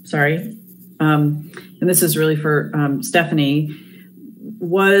more. Sorry. And this is really for Stephanie.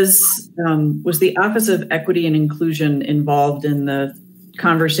 Was the Office of Equity and Inclusion involved in the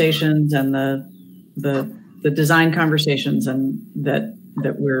conversations and the design conversations and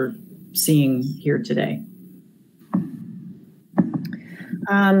that we're seeing here today?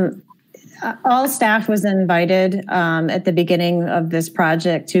 All staff was invited at the beginning of this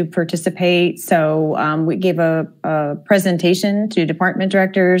project to participate. So we gave a presentation to department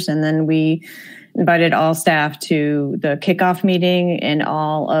directors, and then we invited all staff to the kickoff meeting and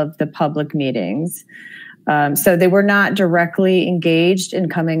all of the public meetings. So they were not directly engaged in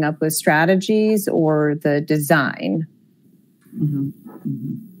coming up with strategies or the design. Mm-hmm.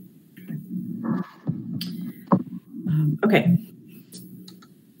 Mm-hmm. Okay.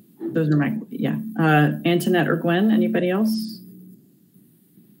 Those are my, yeah. Antoinette or Gwen, anybody else?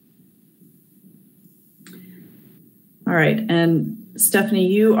 All right. And Stephanie,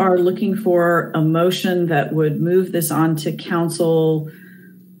 you are looking for a motion that would move this on to council,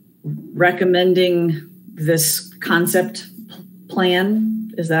 recommending this concept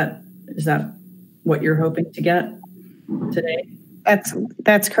plan. Is that what you're hoping to get today?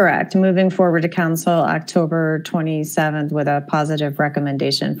 That's correct. Moving forward to council October 27th with a positive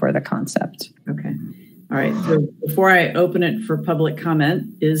recommendation for the concept. Okay. All right. So before I open it for public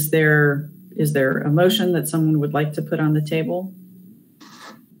comment, is there a motion that someone would like to put on the table?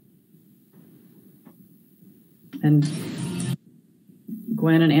 And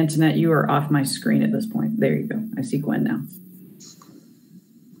Gwen and Antoinette, you are off my screen at this point. There you go. I see Gwen now.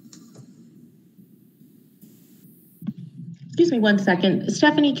 Excuse me 1 second.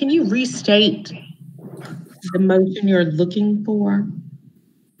 Stephanie, can you restate the motion you're looking for?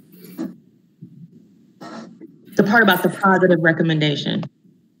 The part about the positive recommendation.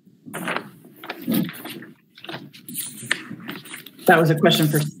 That was a question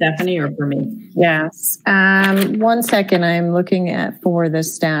for Stephanie or for me? Yes. 1 second. I'm looking for the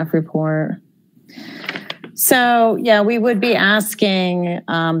staff report. So, yeah, we would be asking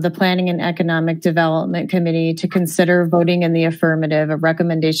the Planning and Economic Development Committee to consider voting in the affirmative, a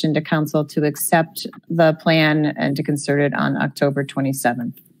recommendation to council to accept the plan and to consider it on October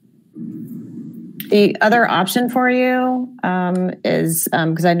 27th. The other option for you is,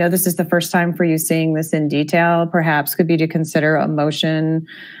 because I know this is the first time for you seeing this in detail, perhaps could be to consider a motion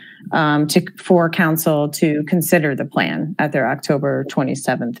for council to consider the plan at their October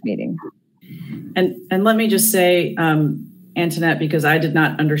 27th meeting. And let me just say, Antoinette, because I did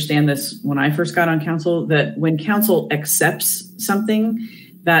not understand this when I first got on council, that when council accepts something,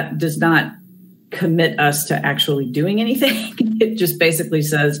 that does not commit us to actually doing anything. It just basically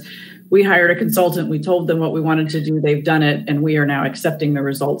says, we hired a consultant, we told them what we wanted to do, they've done it, and we are now accepting the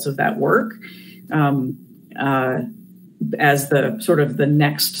results of that work as the sort of the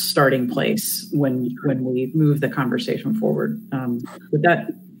next starting place when we move the conversation forward. Is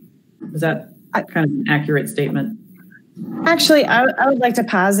that kind of an accurate statement? Actually, I would like to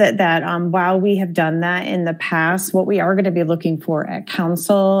posit that while we have done that in the past, what we are going to be looking for at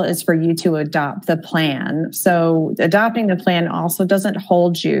council is for you to adopt the plan. So adopting the plan also doesn't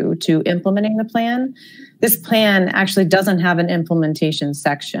hold you to implementing the plan. This plan actually doesn't have an implementation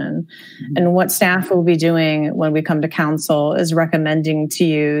section. And what staff will be doing when we come to council is recommending to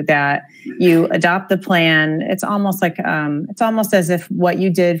you that you adopt the plan. It's almost like, it's almost as if what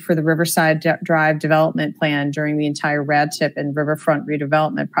you did for the Riverside Drive development plan during the entire RADTIP and Riverfront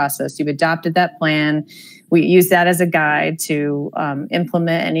redevelopment process. You adopted that plan. We use that as a guide to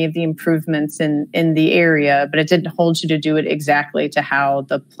implement any of the improvements in the area, but it didn't hold you to do it exactly to how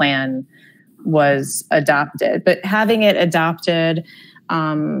the plan was adopted. But having it adopted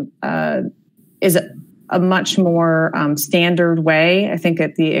is a much more standard way. I think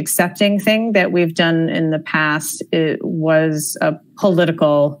that the accepting thing that we've done in the past, it was a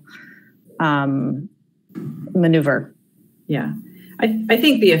political maneuver. Yeah. I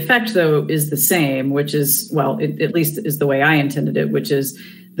think the effect, though, is the same, which is, well, at least is the way I intended it, which is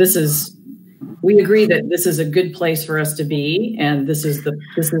we agree that this is a good place for us to be, and this is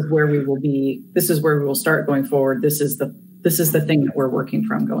where we will be. This is where we will start going forward. This is the thing that we're working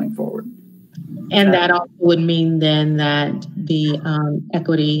from going forward. And that also would mean then that the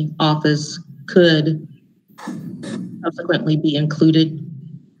equity office could subsequently be included.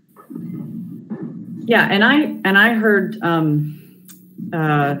 Yeah, and I heard one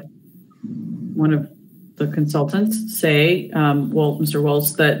of the consultants say, well, Mr.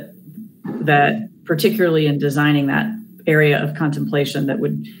 Woltz, that particularly in designing that area of contemplation, that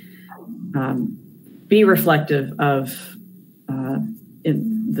would be reflective of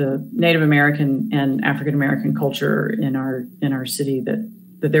in the Native American and African American culture in our city, that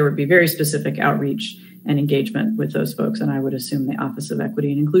there would be very specific outreach and engagement with those folks. And I would assume the Office of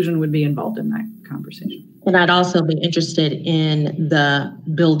Equity and Inclusion would be involved in that conversation. And I'd also be interested in the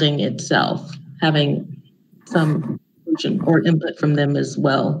building itself, having some or input from them as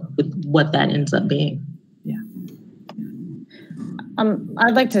well with what that ends up being.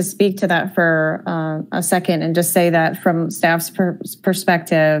 I'd like to speak to that for a second and just say that from staff's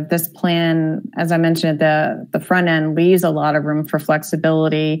perspective, this plan, as I mentioned at the front end, leaves a lot of room for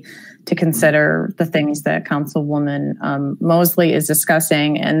flexibility to consider the things that Councilwoman Mosley is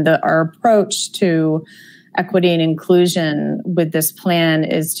discussing. And our approach to equity and inclusion with this plan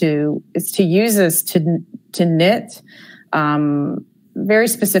is to use this to knit very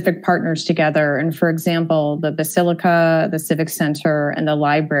specific partners together. And for example, the Basilica, the Civic Center, and the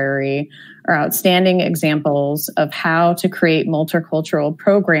library are outstanding examples of how to create multicultural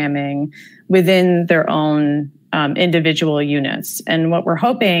programming within their own individual units. And what we're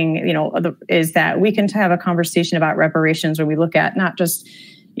hoping, is that we can have a conversation about reparations where we look at not just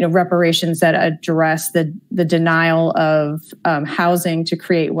reparations that address the denial of housing to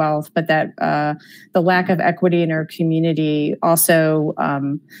create wealth, but that the lack of equity in our community also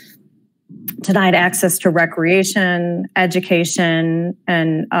denied access to recreation, education,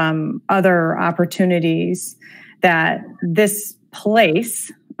 and other opportunities that this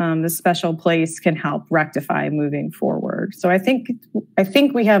place, this special place, can help rectify moving forward. So I think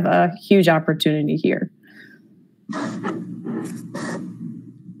we have a huge opportunity here.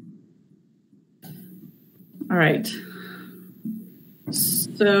 All right.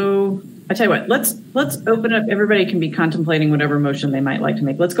 So I tell you what, let's open up. Everybody can be contemplating whatever motion they might like to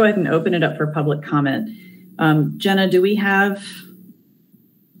make. Let's go ahead and open it up for public comment. Jenna, do we have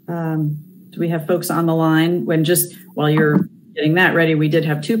folks on the line? While you're getting that ready, we did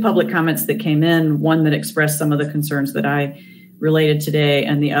have 2 public comments that came in. One that expressed some of the concerns that I related today,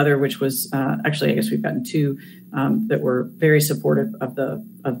 and the other, which was actually, I guess we've gotten 2 that were very supportive of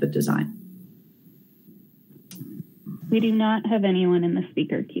the design. We do not have anyone in the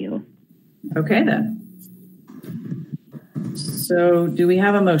speaker queue. Okay, then. So do we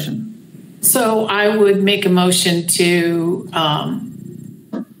have a motion? So I would make a motion to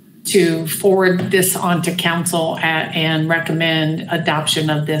forward this on to council and recommend adoption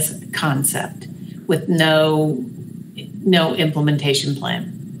of this concept with no implementation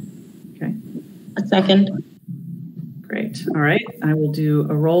plan. Okay. A second. Great. All right. I will do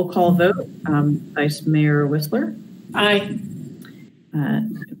a roll call vote. Vice Mayor Whistler. Aye.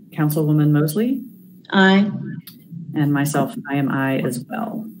 Councilwoman Mosley. Aye. And myself, I am aye as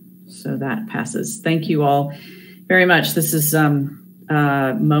well. So that passes. Thank you all very much. This is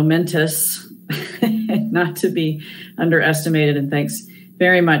momentous, not to be underestimated. And thanks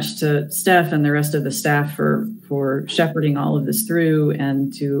very much to Steph and the rest of the staff for shepherding all of this through,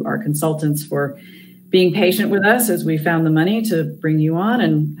 and to our consultants for being patient with us as we found the money to bring you on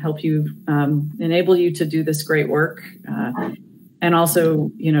and help you, enable you to do this great work. And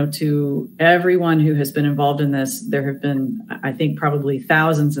also, to everyone who has been involved in this, there have been, I think, probably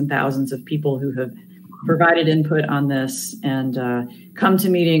thousands and thousands of people who have provided input on this and come to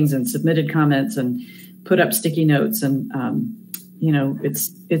meetings and submitted comments and put up sticky notes. And,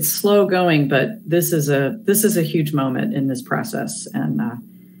 it's slow going, but this is a huge moment in this process. And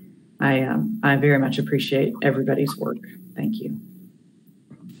I very much appreciate everybody's work. Thank you.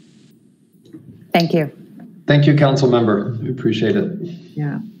 Thank you. Thank you, council member. We appreciate it.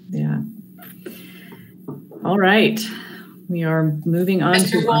 Yeah. All right. We are moving on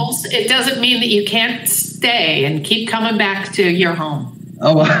Mr. to Waltz, it doesn't mean that you can't stay and keep coming back to your home.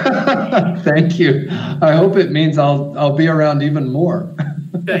 Oh, thank you. I hope it means I'll be around even more.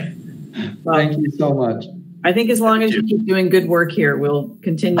 Good. Thank you so much. I think as long as you keep doing good work here, we'll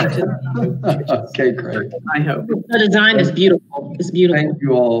continue to. Okay, great. I hope. The design is beautiful. It's beautiful. Thank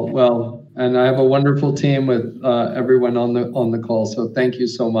you all. Well, and I have a wonderful team with everyone on the call. So thank you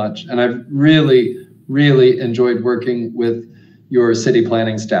so much. And I've really, really enjoyed working with your city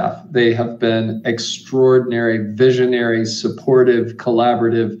planning staff. They have been extraordinary, visionary, supportive,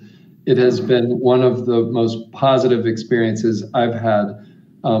 collaborative. It has been one of the most positive experiences I've had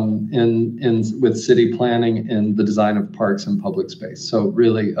with city planning in the design of parks and public space. So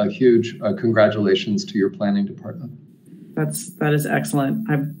really a huge congratulations to your planning department. That is excellent.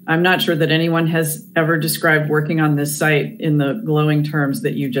 I'm not sure that anyone has ever described working on this site in the glowing terms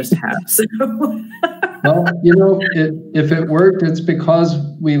that you just have. So Well, if it worked, it's because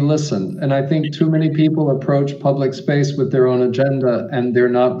we listen. And I think too many people approach public space with their own agenda and they're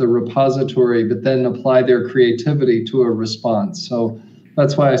not the repository, but then apply their creativity to a response. So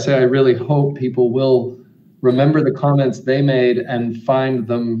that's why I say I really hope people will remember the comments they made and find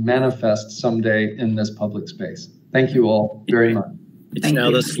them manifest someday in this public space. Thank you all very much. It's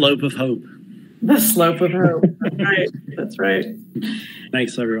now the slope of hope. The slope of hope. That's right. That's right.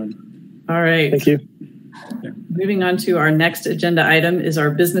 Thanks, everyone. All right. Thank you. Moving on to our next agenda item is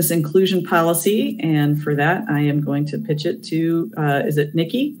our business inclusion policy. And for that, I am going to pitch it to, is it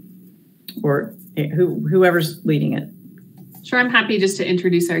Nikki or whoever's leading it? Sure, I'm happy just to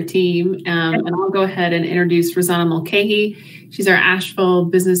introduce our team. And I'll go ahead and introduce Rosanna Mulcahy. She's our Asheville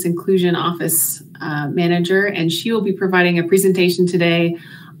Business Inclusion Office Manager, and she will be providing a presentation today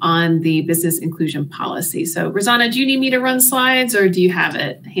on the business inclusion policy. So Rosanna, do you need me to run slides or do you have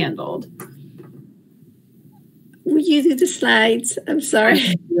it handled? Will you do the slides? I'm sorry.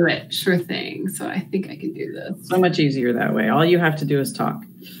 I can do it. Sure thing. So I think I can do this. So much easier that way. All you have to do is talk.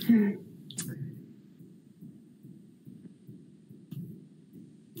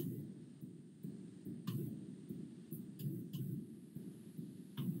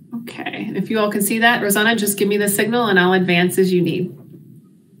 Okay, and if you all can see that, Rosanna, just give me the signal and I'll advance as you need.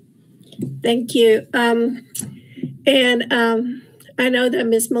 Thank you. I know that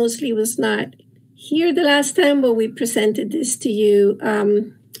Ms. Mosley was not here the last time, but we presented this to you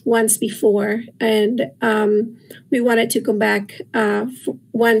once before, and we wanted to come back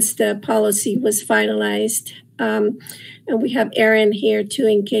once the policy was finalized. And we have Erin here too,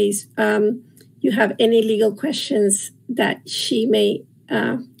 in case you have any legal questions that she may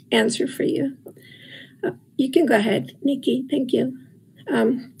answer for you. You can go ahead, Nikki. Thank you.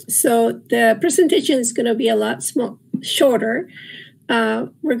 So the presentation is going to be a lot shorter.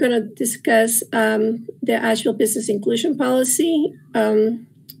 We're going to discuss the Asheville Business Inclusion Policy,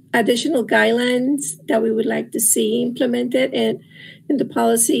 additional guidelines that we would like to see implemented in the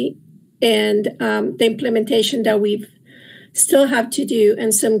policy, and the implementation that we still have to do,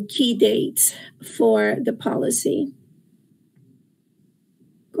 and some key dates for the policy.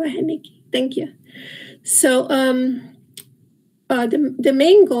 Go ahead, Nikki. Thank you. So the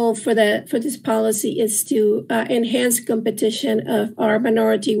main goal for this policy is to enhance competition of our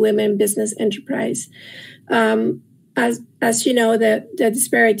minority women business enterprise. As you know, the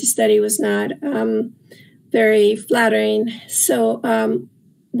disparity study was not very flattering. So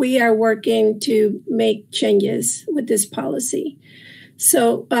we are working to make changes with this policy.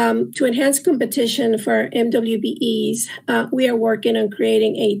 So to enhance competition for MWBEs, we are working on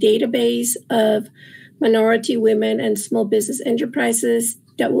creating a database of minority women and small business enterprises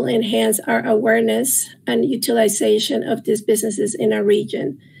that will enhance our awareness and utilization of these businesses in our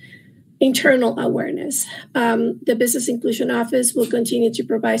region. Internal awareness. The Business Inclusion Office will continue to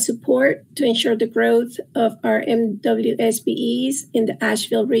provide support to ensure the growth of our MWSBEs in the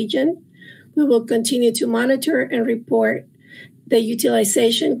Asheville region. We will continue to monitor and report the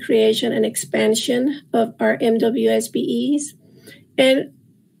utilization, creation, and expansion of our MWSBEs. And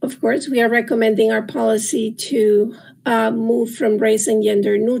of course, we are recommending our policy to move from race and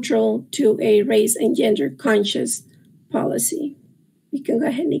gender neutral to a race and gender conscious policy. You can go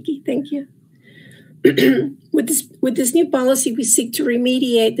ahead, Nikki. Thank you. With this new policy, we seek to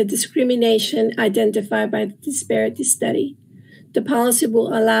remediate the discrimination identified by the disparity study. The policy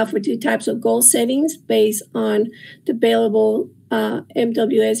will allow for two types of goal settings based on the available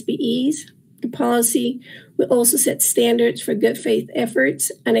MWSBEs. The policy will also set standards for good faith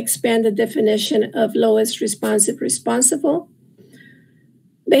efforts and expand the definition of lowest responsible.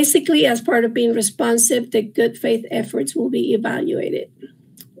 Basically, as part of being responsive, the good faith efforts will be evaluated.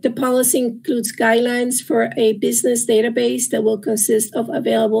 The policy includes guidelines for a business database that will consist of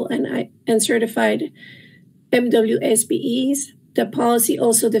available and certified MWSBEs. The policy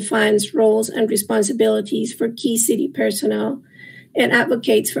also defines roles and responsibilities for key city personnel and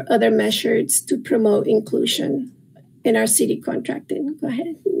advocates for other measures to promote inclusion in our city contracting. Go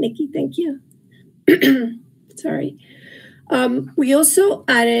ahead, Nikki. Thank you. Sorry. We also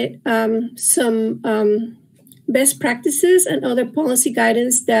added some best practices and other policy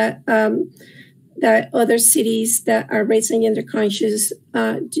guidance that that other cities that are race and gender conscious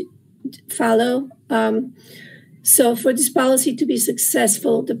follow. So for this policy to be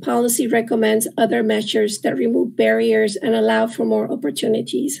successful, the policy recommends other measures that remove barriers and allow for more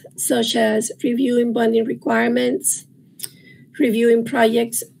opportunities, such as reviewing bonding requirements, reviewing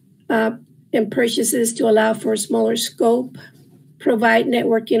projects and purchases to allow for smaller scope, provide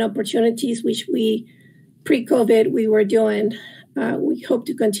networking opportunities, which we, pre-COVID, we were doing we hope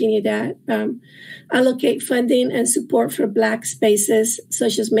to continue that. Allocate funding and support for Black spaces,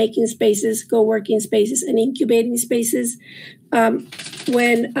 such as making spaces, co-working spaces, and incubating spaces.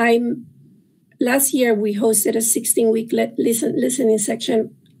 Last year, we hosted a 16-week listening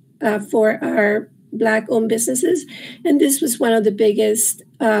section for our Black-owned businesses, and this was one of the biggest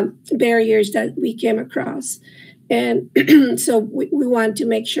barriers that we came across. And so we want to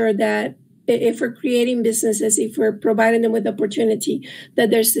make sure that if we're creating businesses, if we're providing them with opportunity, that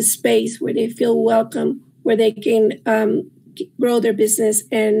there's a space where they feel welcome, where they can grow their business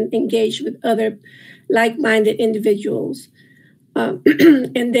and engage with other like-minded individuals.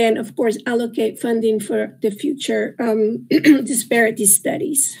 And then, of course, allocate funding for the future disparity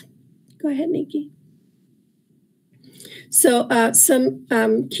studies. Go ahead, Nikki. So some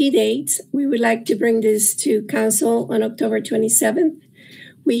key dates. We would like to bring this to council on October 27th.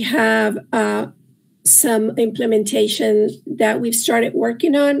 We have some implementation that we've started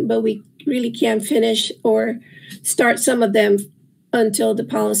working on, but we really can't finish or start some of them until the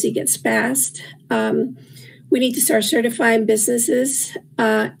policy gets passed. We need to start certifying businesses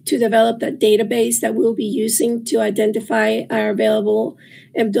to develop that database that we'll be using to identify our available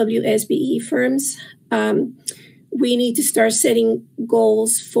MWSBE firms. We need to start setting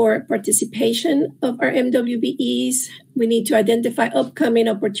goals for participation of our MWBEs. We need to identify upcoming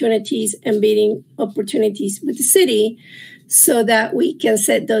opportunities and bidding opportunities with the city so that we can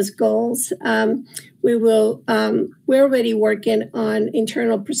set those goals. We're already working on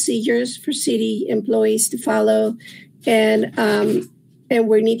internal procedures for city employees to follow, and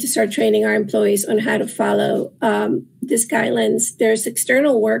we need to start training our employees on how to follow these guidelines. There's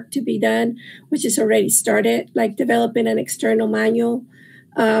external work to be done, which is already started, like developing an external manual.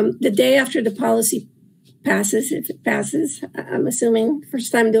 The day after the policy passes, if it passes, I'm assuming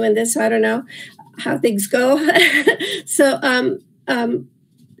first time doing this, so I don't know how things go. So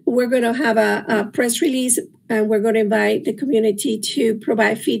we're going to have a press release, and we're going to invite the community to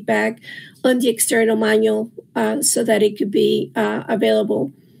provide feedback on the external manual so that it could be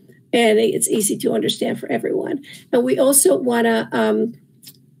available and it's easy to understand for everyone. And we also want to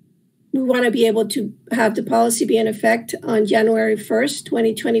be able to have the policy be in effect on January 1st,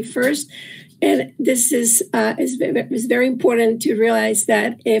 2021. And this is very important to realize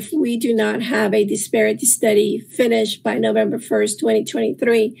that if we do not have a disparity study finished by November 1st,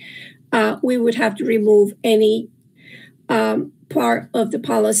 2023, we would have to remove any part of the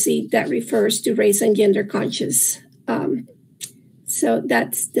policy that refers to race and gender conscious. So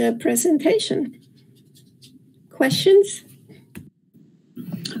that's the presentation. Questions?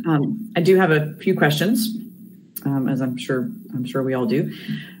 I do have a few questions, as I'm sure we all do.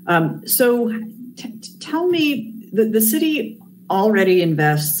 So tell me, the city already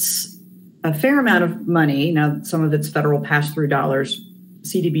invests a fair amount of money, now some of it's federal pass-through dollars,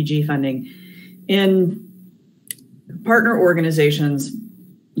 CDBG funding, in partner organizations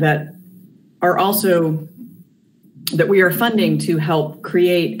that are also, that we are funding to help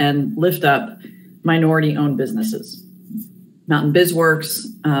create and lift up minority-owned businesses. Mountain BizWorks,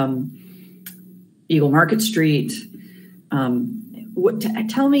 Eagle Market Street.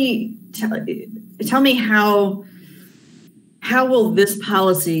 Tell me how will this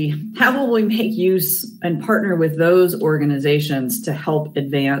policy, how will we make use and partner with those organizations to help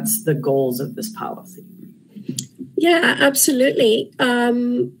advance the goals of this policy? Yeah, absolutely.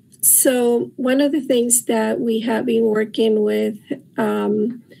 So one of the things that we have been working with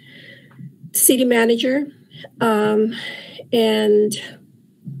city manager and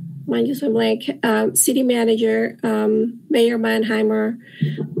city manager, Mayor Mannheimer,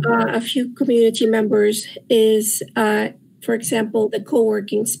 a few community members is, for example, the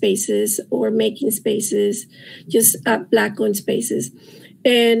co-working spaces or making spaces, just Black-owned spaces.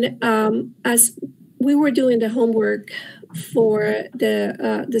 And as we were doing the homework for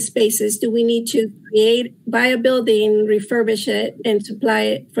the spaces, do we need to buy a building, refurbish it, and supply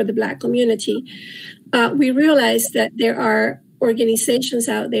it for the Black community? We realized that there are organizations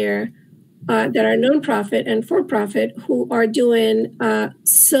out there that are nonprofit and for-profit who are doing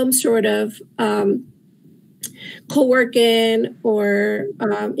some sort of co-working or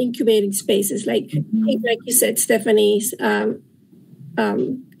incubating spaces, like you said, Stephanie's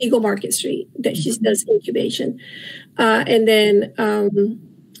Eagle Market Street, that she does incubation. And then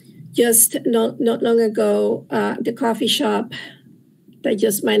just not long ago, the coffee shop that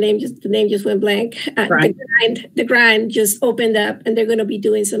the name just went blank. The Grind just opened up, and they're going to be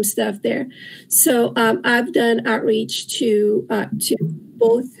doing some stuff there. So I've done outreach to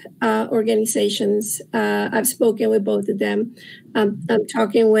both organizations. I've spoken with both of them. I'm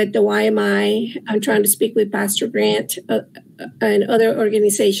talking with the YMI. I'm trying to speak with Pastor Grant and other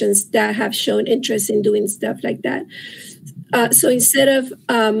organizations that have shown interest in doing stuff like that. So instead of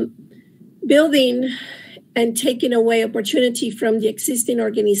building and taking away opportunity from the existing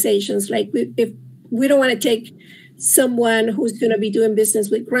organizations, like if we don't want to take someone who's going to be doing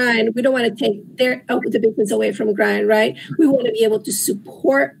business with Grind, we don't want to take the business away from Grind, right? We want to be able to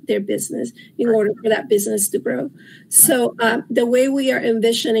support their business in order for that business to grow. So the way we are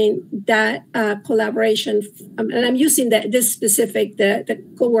envisioning that collaboration, and I'm using this specific, the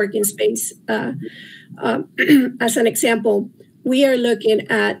co-working space as an example, we are looking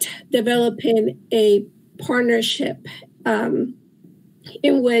at developing a partnership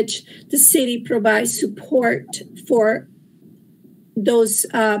in which the city provides support for those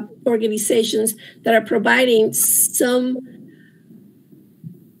organizations that are providing some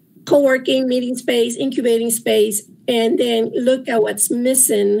co-working, meeting space, incubating space, and then look at what's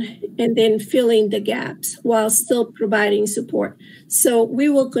missing and then filling the gaps while still providing support. So we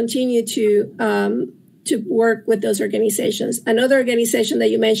will continue to work with those organizations. Another organization that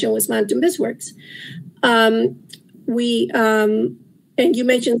you mentioned was Mountain BizWorks. And you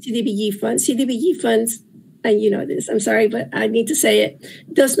mentioned CDBG funds. CDBG funds, and you know this, I'm sorry, but I need to say it,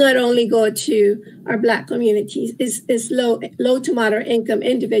 does not only go to our Black communities, it's low to moderate income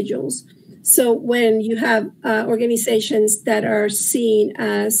individuals. So when you have organizations that are seen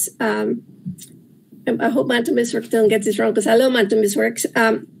as, I hope Mountain BizWorks don't get this wrong because I love Mountain BizWorks,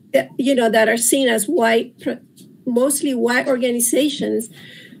 that are seen as mostly white organizations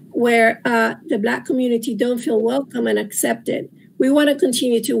where the Black community don't feel welcome and accepted. We want to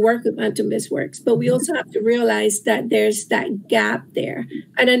continue to work with Mountain BizWorks, but we also have to realize that there's that gap there.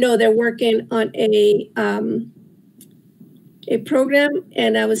 And I know they're working on a program,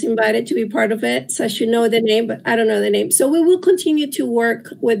 and I was invited to be part of it. So I should know the name, but I don't know the name. So we will continue to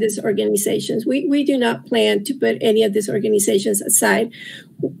work with these organizations. We do not plan to put any of these organizations aside.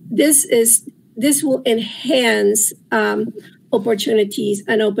 This will enhance opportunities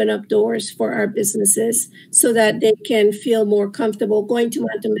and open up doors for our businesses so that they can feel more comfortable going to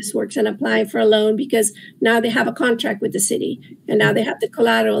Mountain BizWorks and applying for a loan because now they have a contract with the city and now they have the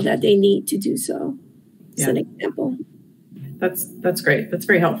collateral that they need to do so. It's an example. That's great. That's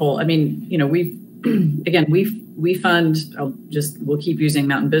very helpful. I mean, we fund, we'll keep using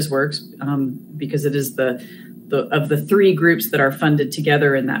Mountain BizWorks because it is of the three groups that are funded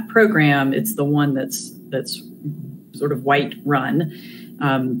together in that program, it's the one that's sort of white run,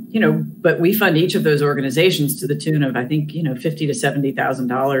 but we fund each of those organizations to the tune of, I think, $50,000 to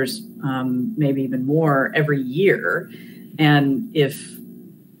 $70,000, maybe even more every year. And if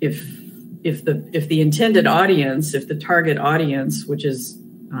the intended audience, if the target audience, which is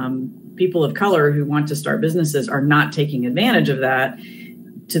people of color who want to start businesses, are not taking advantage of that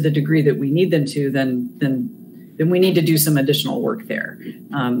to the degree that we need them to, then we need to do some additional work there.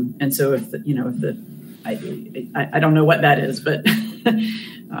 And so I don't know what that is, but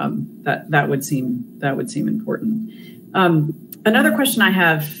that would seem important. Another question I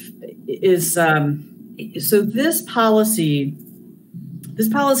have is, so this policy does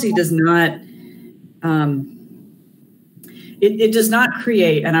not it does not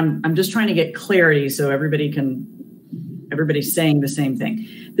create, and I'm just trying to get clarity so everybody's saying the same thing.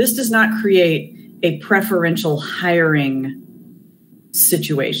 This does not create a preferential hiring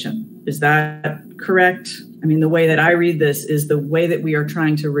situation. Is that correct? I mean, the way that I read this is the way that we are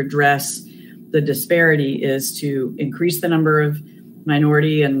trying to redress the disparity is to increase the number of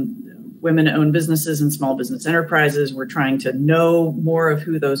minority and women-owned businesses and small business enterprises. We're trying to know more of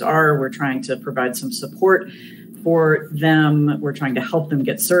who those are. We're trying to provide some support for them. We're trying to help them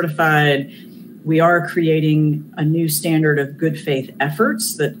get certified. We are creating a new standard of good faith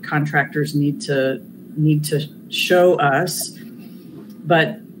efforts that contractors need to show us.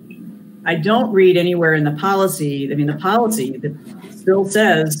 But I don't read anywhere in the policy. I mean, the policy that still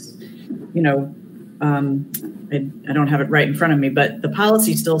says, I don't have it right in front of me, but the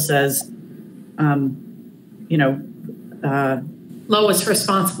policy still says, lowest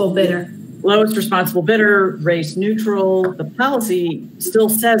responsible bidder. Lowest responsible bidder, race neutral. The policy still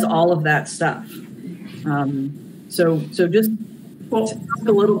says all of that stuff. So just talk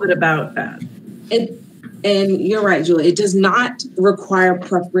a little bit about that. And you're right, Julie, it does not require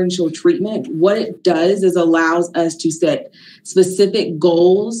preferential treatment. What it does is allows us to set specific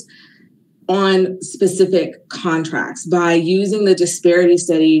goals on specific contracts by using the disparity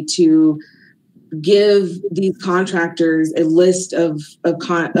study to give these contractors a list of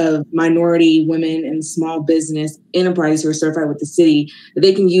minority, women, and small business enterprises who are certified with the city that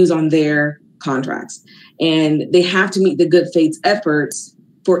they can use on their contracts. And they have to meet the good faith efforts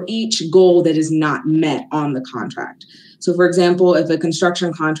for each goal that is not met on the contract. So for example, if a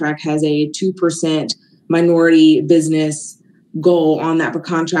construction contract has a 2% minority business goal on that per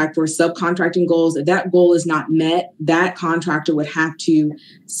contract for subcontracting goals, if that goal is not met, that contractor would have to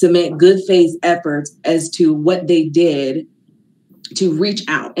submit good faith efforts as to what they did to reach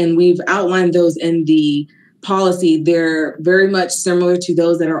out. And we've outlined those in the policy. They're very much similar to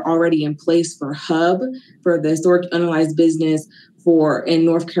those that are already in place for HUB, for the historic unrealized business in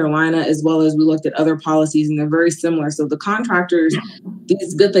North Carolina, as well as we looked at other policies, and they're very similar. So the contractors,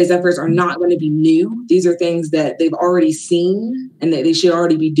 these good faith efforts are not going to be new. These are things that they've already seen and that they should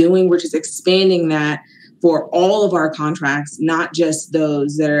already be doing. We're just expanding that for all of our contracts, not just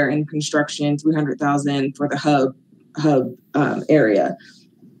those that are in construction, 300,000 for the HUB area.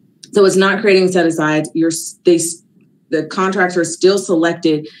 So it's not creating set asides. The contracts are still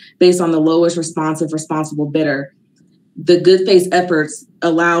selected based on the lowest responsible bidder. The good faith efforts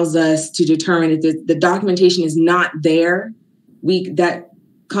allows us to determine if the documentation is not there, that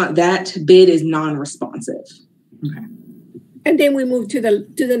bid is non-responsive. Okay. And then we move to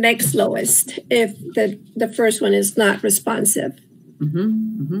the next lowest if the first one is not responsive.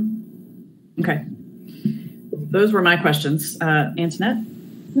 Okay. Those were my questions. Antoinette?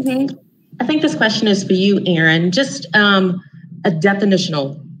 I think this question is for you, Aaron. Just a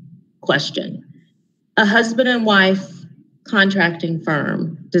definitional question. A husband and wife contracting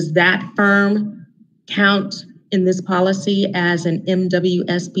firm, does that firm count in this policy as an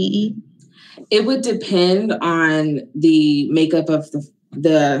MWSBE? It would depend on the makeup of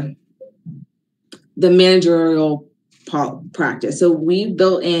the managerial practice. So we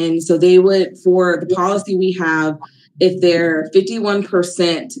built in, so they would, for the policy we have, if they're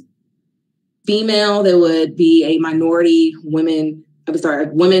 51% female, there would be a minority women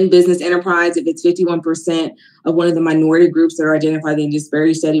business enterprise. If it's 51% of one of the minority groups that are identified in the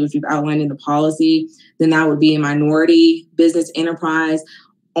disparity study, which we've outlined in the policy, then that would be a minority business enterprise.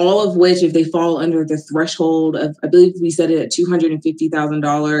 All of which, if they fall under the threshold of, I believe we set it at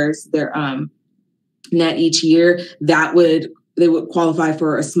 $250,000, their net each year, they would qualify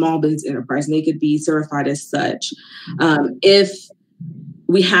for a small business enterprise, and they could be certified as such. If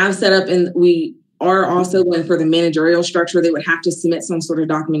we have set up, and we are also going for the managerial structure, they would have to submit some sort of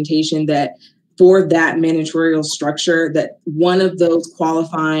documentation that for that managerial structure, that one of those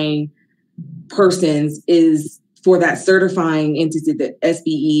qualifying persons is for that certifying entity, that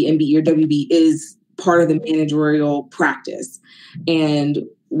SBE, MBE, or WB is part of the managerial practice. And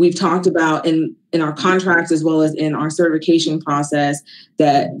we've talked about in our contracts, as well as in our certification process,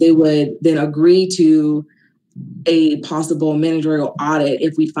 that they would then agree to a possible managerial audit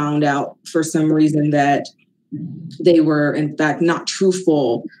if we found out for some reason that they were in fact not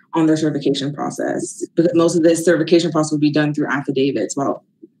truthful on their certification process, because most of this certification process would be done through affidavits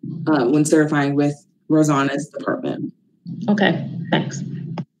when certifying with Rosanna's department. Okay, thanks.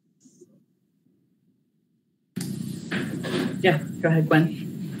 Yeah, go ahead,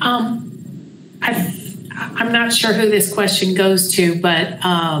 Gwen. I'm not sure who this question goes to, but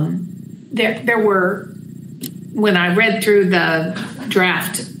there were, when I read through the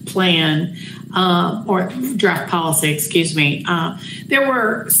draft plan, or draft policy, excuse me, there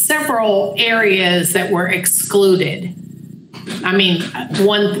were several areas that were excluded. I mean,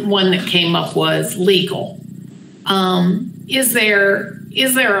 one that came up was legal. Is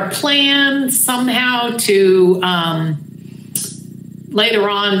there a plan somehow to later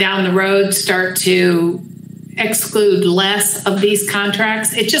on down the road start to exclude less of these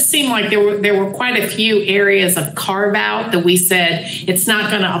contracts? It just seemed like there were quite a few areas of carve out that we said it's not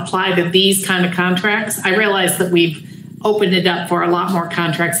going to apply to these kind of contracts. I realize that we've opened it up for a lot more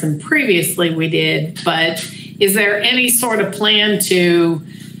contracts than previously we did, but is there any sort of plan to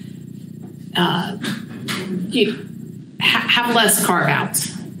have less carve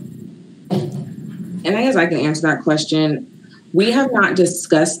outs? And I guess I can answer that question. We have not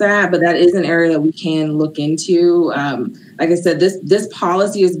discussed that, but that is an area that we can look into. Like I said, this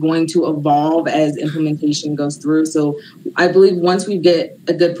policy is going to evolve as implementation goes through. So I believe once we get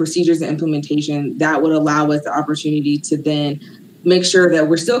a good procedures and implementation, that would allow us the opportunity to then make sure that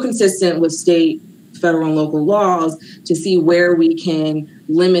we're still consistent with state, federal, and local laws to see where we can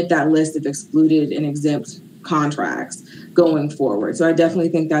limit that list of excluded and exempt contracts going forward. So I definitely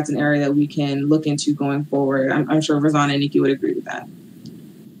think that's an area that we can look into going forward. I'm sure Rosanna and Nikki would agree with that.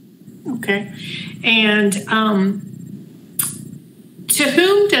 Okay. And to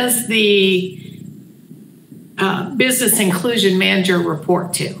whom does the business inclusion manager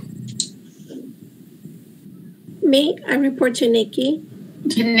report to? Me, I report to Nikki.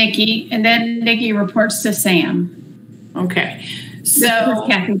 To Nikki, and then Nikki reports to Sam. Okay. So,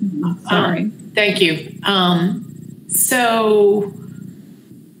 Kathy. Sorry. Thank you. So,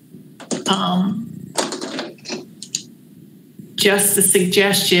 just a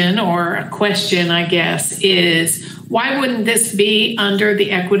suggestion or a question, I guess, is why wouldn't this be under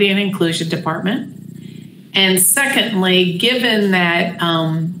the Equity and Inclusion Department? And secondly, given that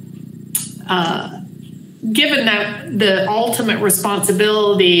the ultimate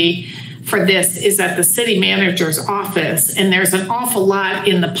responsibility for this is at the city manager's office, and there's an awful lot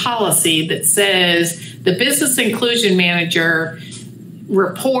in the policy that says the business inclusion manager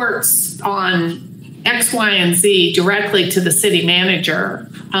reports on X, Y, and Z directly to the city manager.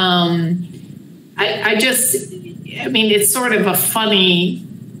 I mean, it's sort of a funny,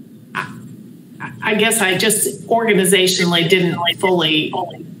 I guess I just organizationally didn't fully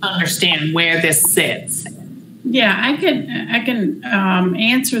understand where this sits. Yeah, I can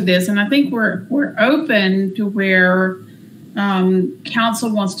answer this, and I think we're open to where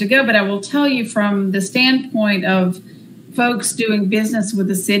council wants to go. But I will tell you from the standpoint of folks doing business with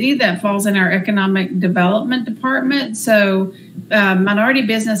the city, that falls in our economic development department. So minority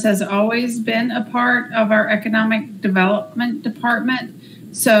business has always been a part of our economic development department.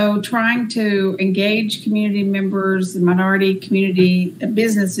 So trying to engage community members, minority community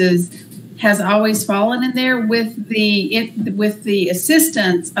businesses has always fallen in there with the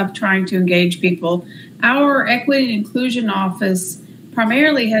assistance of trying to engage people. Our Equity and Inclusion Office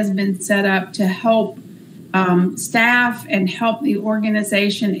primarily has been set up to help staff and help the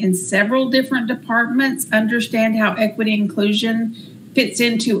organization in several different departments understand how equity and inclusion fits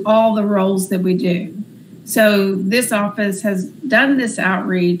into all the roles that we do. So this office has done this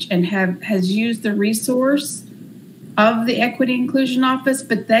outreach and has used the resource of the Equity Inclusion Office,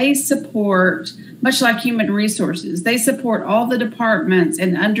 but they support, much like Human Resources, they support all the departments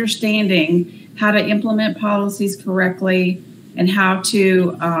in understanding how to implement policies correctly and how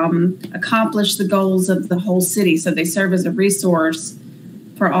to accomplish the goals of the whole city. So they serve as a resource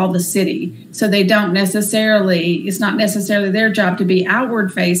for all the city. So they don't necessarily, it's not necessarily their job to be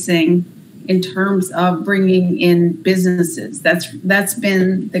outward facing in terms of bringing in businesses. That's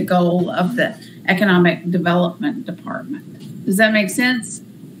been the goal of the Economic Development Department. Does that make sense?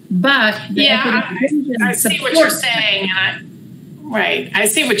 But yeah, I see what you're saying, and I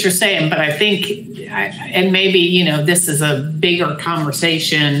see what you're saying, but I think, and maybe this is a bigger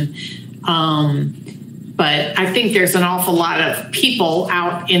conversation, but I think there's an awful lot of people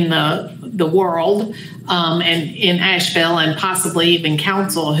out in the world, and in Asheville, and possibly even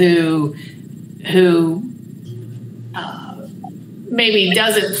council who maybe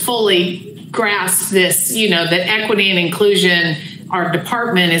doesn't fully grasp this, that equity and inclusion, our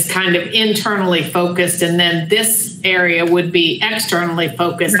department is kind of internally focused, and then this area would be externally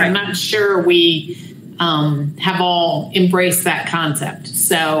focused. Right. I'm not sure we have all embraced that concept.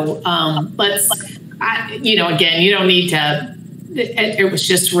 So again, you don't need to, it was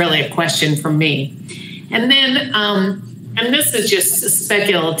just really a question from me. And then, and this is just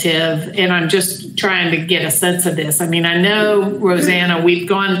speculative, and I'm just trying to get a sense of this. I mean, I know, Rosanna, we've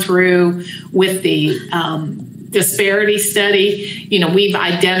gone through with the disparity study. We've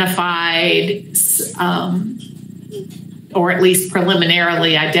identified, or at least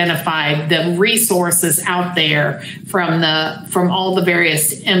preliminarily identified, the resources out there from all the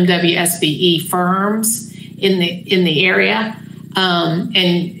various MWSBE firms in the area, and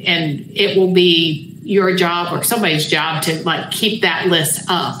it will be your job or somebody's job to keep that list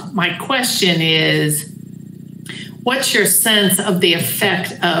up. My question is, what's your sense of the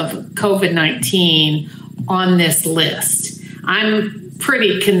effect of COVID-19 on this list? I'm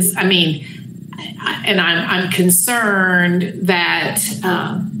pretty, I'm concerned that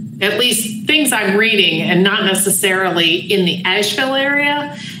at least things I'm reading, and not necessarily in the Asheville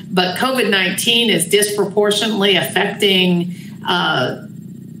area, but COVID-19 is disproportionately affecting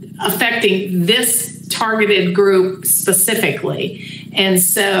this targeted group specifically. And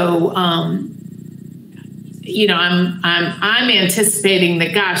so, I'm anticipating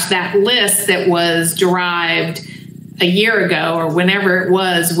that, that list that was derived a year ago or whenever it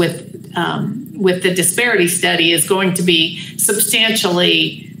was with the disparity study is going to be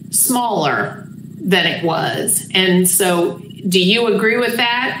substantially smaller than it was. And so, do you agree with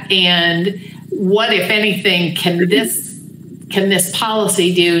that? And what, if anything, can this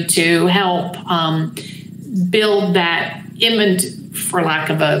policy do to help build that for lack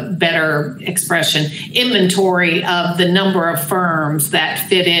of a better expression, inventory of the number of firms that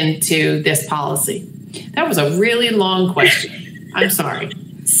fit into this policy? That was a really long question. I'm sorry.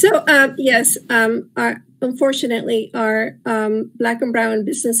 So, yes, unfortunately, our Black and Brown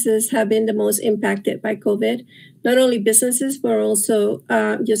businesses have been the most impacted by COVID. Not only businesses, but also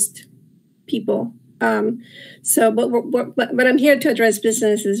just people. But I'm here to address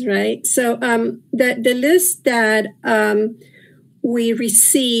businesses, right? So the list that we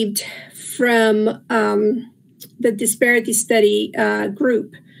received from the disparity study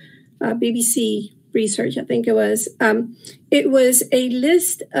group, BBC Research, I think it was a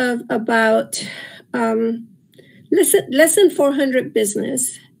list of about less than 400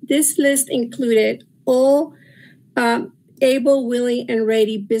 business. This list included all able, willing, and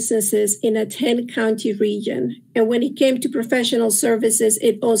ready businesses in a 10-county region. And when it came to professional services,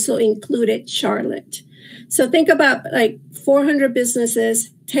 it also included Charlotte. So think about like 400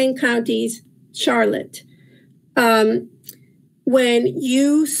 businesses, 10 counties, Charlotte. When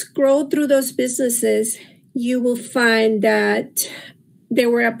you scroll through those businesses, you will find that there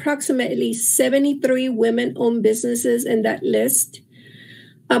were approximately 73 women-owned businesses in that list,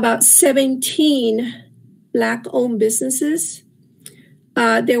 about 17 Black-owned businesses.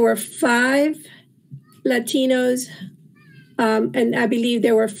 There were 5 Latinos, and I believe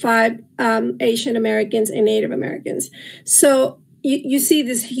there were 5 Asian Americans and Native Americans. So you see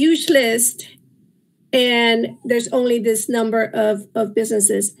this huge list, and there's only this number of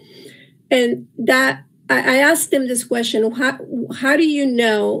businesses. And that I asked them this question: how do you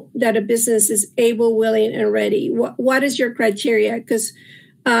know that a business is able, willing, and ready? What is your criteria? Because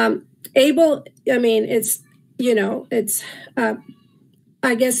able, I mean, it's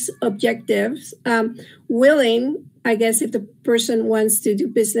I guess objective. Willing, I guess, if the person wants to do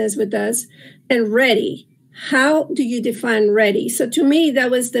business with us, and ready. How do you define ready? So to me, that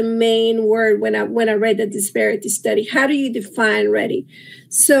was the main word when I read the disparity study. How do you define ready?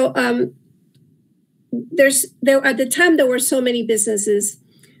 So at the time there were so many businesses,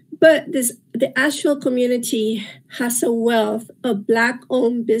 but the Asheville community has a wealth of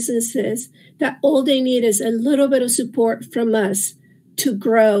Black-owned businesses that all they need is a little bit of support from us to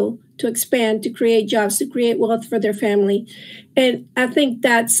grow, to expand, to create jobs, to create wealth for their family. And I think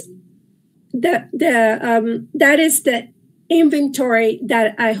that is the inventory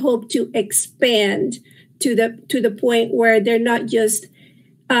that I hope to expand to the point where they're not just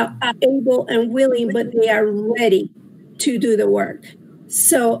able and willing, but they are ready to do the work.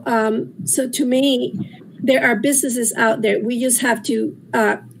 So to me, there are businesses out there. We just have to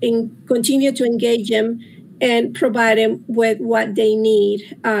continue to engage them and provide them with what they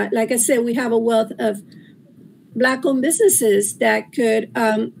need. Like I said, we have a wealth of Black-owned businesses that could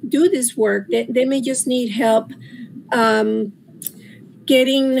do this work. They may just need help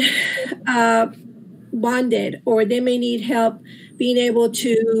getting bonded, or they may need help being able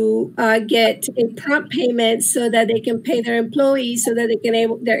to get a prompt payment so that they can pay their employees, so that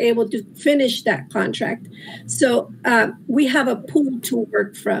they're able to finish that contract. So we have a pool to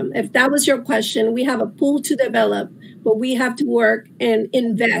work from. If that was your question, we have a pool to develop, but we have to work and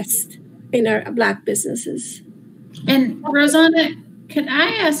invest in our Black businesses. And Rosanna, could I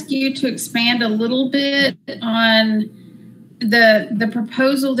ask you to expand a little bit on the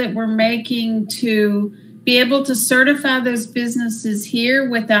proposal that we're making to be able to certify those businesses here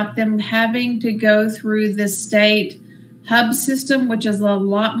without them having to go through the state hub system, which is a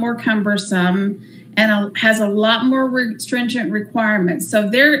lot more cumbersome and has a lot more stringent requirements. So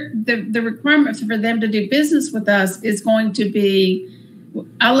the requirement for them to do business with us is going to be,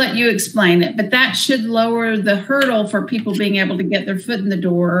 I'll let you explain it, but that should lower the hurdle for people being able to get their foot in the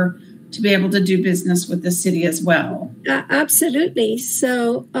door to be able to do business with the city as well. Absolutely.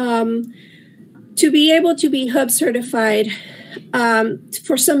 So to be able to be hub certified,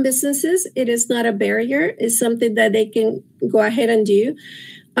 for some businesses, it is not a barrier. It's something that they can go ahead and do.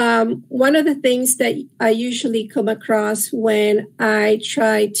 One of the things that I usually come across when I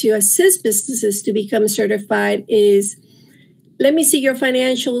try to assist businesses to become certified is, let me see your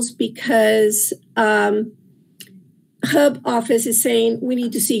financials, because Hub office is saying we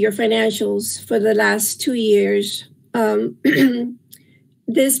need to see your financials for the last 2 years.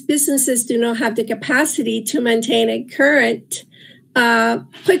 These businesses do not have the capacity to maintain a current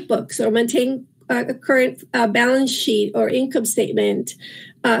QuickBooks or maintain a current balance sheet or income statement.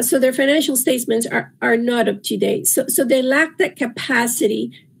 So their financial statements are not up to date. So they lack that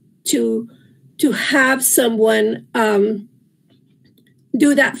capacity to have someone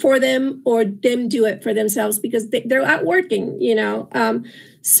do that for them, or them do it for themselves, because they're out working,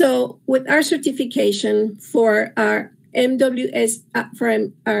 So with our certification for our MWS, for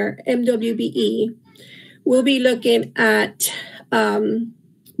our MWBE, we'll be looking at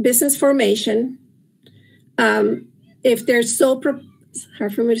business formation. If there's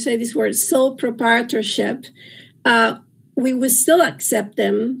hard for me to say these words, sole proprietorship, we will still accept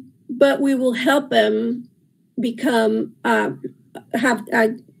them, but we will help them become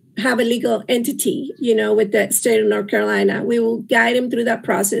have a legal entity, with the state of North Carolina. We will guide them through that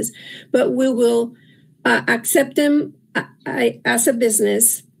process, but we will accept them as a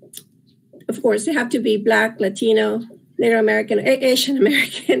business. Of course, they have to be Black, Latino, Native American, Asian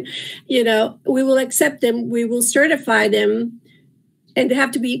American. We will accept them. We will certify them, and they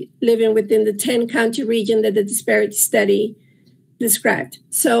have to be living within the 10-county region that the disparity study described.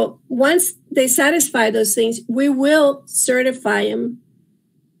 So once they satisfy those things, we will certify them.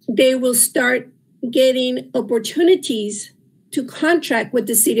 They will start getting opportunities to contract with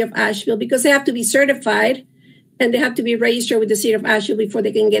the city of Asheville because they have to be certified and they have to be registered with the city of Asheville before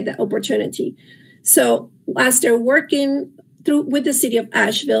they can get that opportunity. So as they're working through with the city of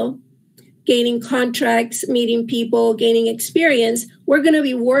Asheville, gaining contracts, meeting people, gaining experience, we're going to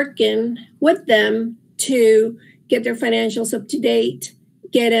be working with them to get their financials up to date,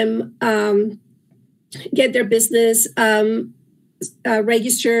 get their business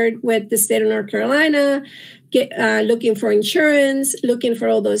registered with the state of North Carolina, looking for insurance, looking for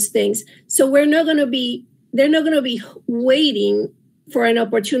all those things. So they're not going to be waiting for an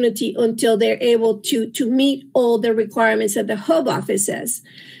opportunity until they're able to meet all the requirements that the hub office says.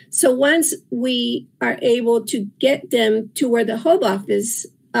 So once we are able to get them to where the hub office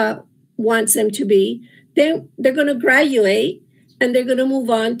wants them to be, then they're going to graduate and they're going to move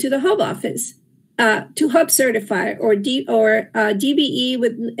on to the hub office. To Hub Certify or DBE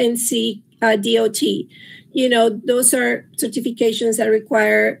with NC DOT. Those are certifications that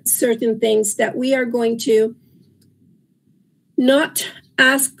require certain things that we are going to not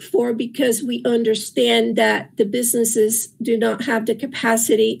ask for because we understand that the businesses do not have the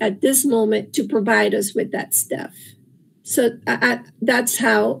capacity at this moment to provide us with that stuff. So that's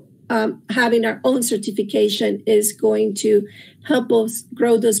how having our own certification is going to help us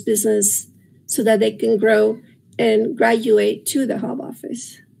grow those businesses so that they can grow and graduate to the hub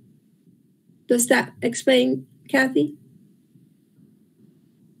office. Does that explain, Kathy?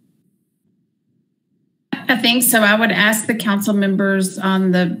 I think so. I would ask the council members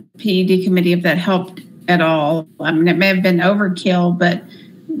on the PED committee if that helped at all. I mean, it may have been overkill, but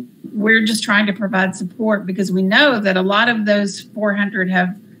we're just trying to provide support because we know that a lot of those 400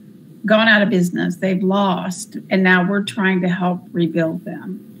 have gone out of business. They've lost, and now we're trying to help rebuild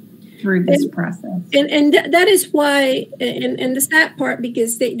them through this process. And that is why, and the sad part,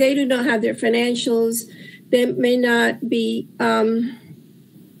 because they do not have their financials. They may not be,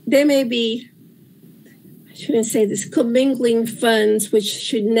 they may be, I shouldn't say this, commingling funds, which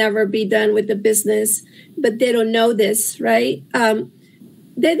should never be done with the business, but they don't know this, right?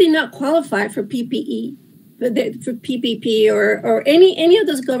 They did not qualify for PPE, for PPP or any of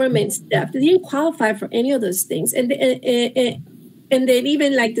those government stuff. They didn't qualify for any of those things. And then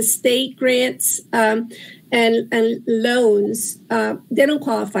even like the state grants and loans, they don't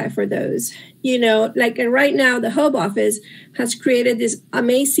qualify for those. Like right now, the hub office has created this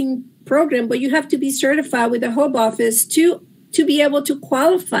amazing program, but you have to be certified with the hub office to be able to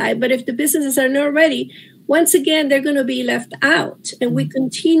qualify. But if the businesses are not ready, once again, they're going to be left out. And we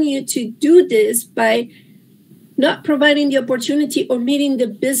continue to do this by not providing the opportunity or meeting the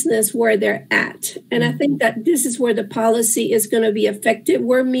business where they're at. And I think that this is where the policy is going to be effective.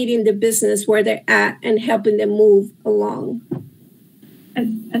 We're meeting the business where they're at and helping them move along.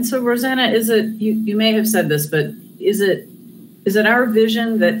 And so, Rosanna, is it, you may have said this, but is it our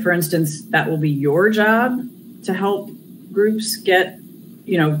vision that, for instance, that will be your job to help groups get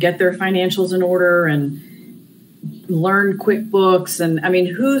their financials in order and learn QuickBooks? And I mean,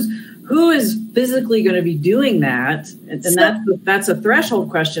 who is physically going to be doing that? And that's a threshold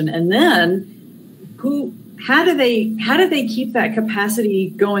question. And then how do they keep that capacity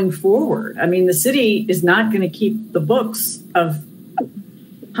going forward? I mean, the city is not going to keep the books of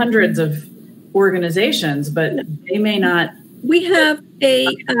hundreds of organizations, but they may not. We have I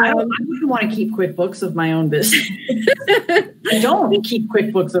wouldn't want to keep QuickBooks of my own business. I don't keep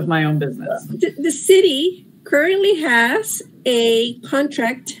QuickBooks of my own business. The city currently has a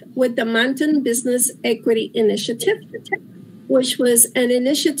contract with the Mountain Business Equity Initiative, which was an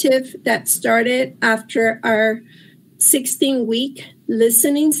initiative that started after our 16-week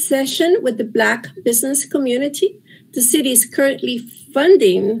listening session with the Black business community. The city is currently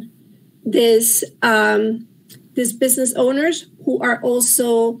funding this business owners who are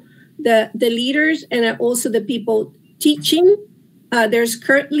also the leaders and are also the people teaching. There's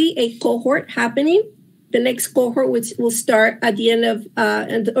currently a cohort happening. The next cohort which will start at the end of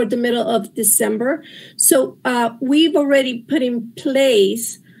or the middle of December. So we've already put in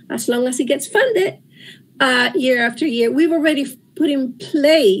place, as long as it gets funded year after year, we've already put in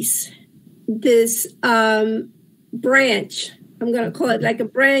place this branch I'm going to call it like a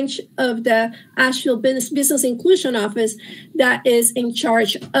branch of the Asheville Business Inclusion Office that is in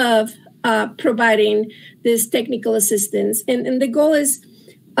charge of providing this technical assistance. And the goal is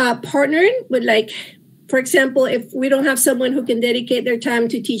partnering with, like, for example, if we don't have someone who can dedicate their time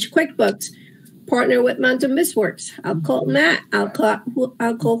to teach QuickBooks, partner with Mountain BizWorks. I'll call Matt. I'll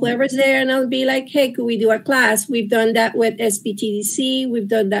call whoever's there, and I'll be like, hey, could we do a class? We've done that with SBTDC. We've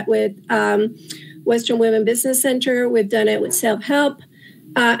done that with Western Women Business Center. We've done it with Self-Help.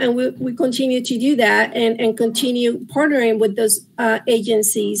 And we continue to do that and continue partnering with those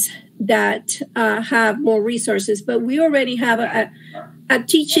agencies that have more resources. But we already have a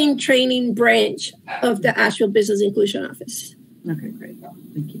teaching training branch of the Asheville Business Inclusion Office. Okay, great.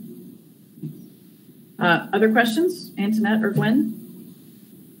 Thank you. Other questions, Antoinette or Gwen?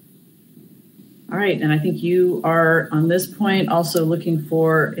 All right, and I think you are on this point also looking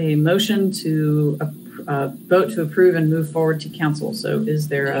for a motion to vote to approve and move forward to council. So is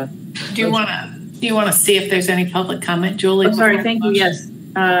there a... Do you want to see if there's any public comment, Julie? I'm sorry, thank you, yes.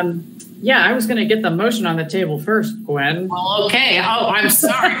 Yeah, I was going to get the motion on the table first, Gwen. Well, okay. Oh, I'm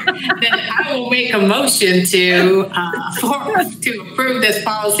sorry. Then I will make a motion to approve this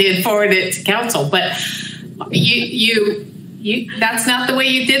policy and forward it to council. But you that's not the way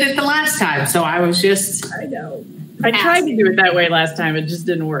you did it the last time. So I was just... I know. I tried to do it that way last time. It just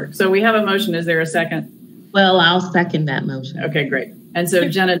didn't work. So we have a motion. Is there a second? Well, I'll second that motion. Okay, great. And so,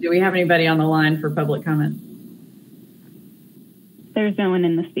 Jenna, do we have anybody on the line for public comment? There's no one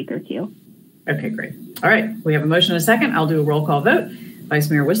in the speaker queue. Okay, great. All right. We have a motion and a second. I'll do a roll call vote. Vice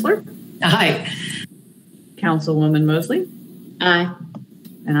Mayor Whistler. Aye. Councilwoman Mosley. Aye.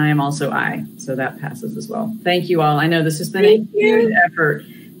 And I am also aye. So that passes as well. Thank you all. I know this has been a huge effort.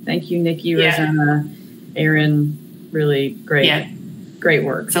 Thank you, Nikki, Rosanna, Aaron. Really great. Yeah. Great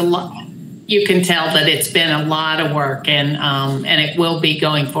work. It's a lot. You can tell that it's been a lot of work, and it will be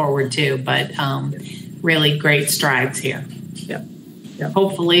going forward too. But really great strides here. Yep.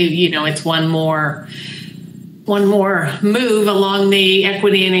 Hopefully, it's one more move along the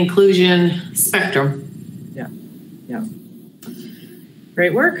equity and inclusion spectrum. Yeah.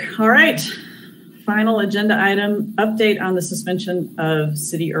 Great work. All right. Final agenda item, update on the suspension of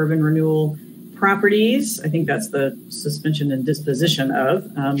city urban renewal properties. I think that's the suspension and disposition of,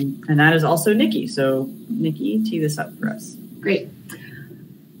 and that is also Nikki. So Nikki, tee this up for us. Great.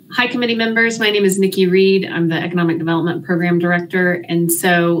 Hi, committee members. My name is Nikki Reed. I'm the Economic Development Program Director. And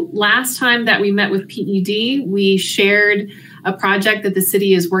so last time that we met with PED, we shared a project that the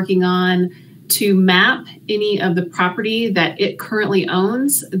city is working on to map any of the property that it currently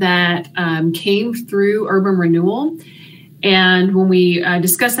owns that came through urban renewal. And when we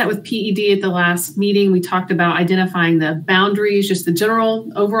discussed that with PED at the last meeting, we talked about identifying the boundaries, just the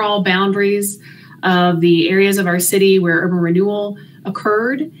general overall boundaries of the areas of our city where urban renewal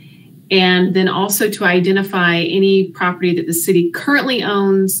occurred, and then also to identify any property that the city currently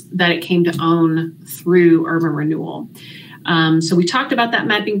owns that it came to own through urban renewal. So we talked about that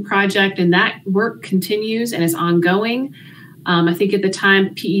mapping project, and that work continues and is ongoing. I think at the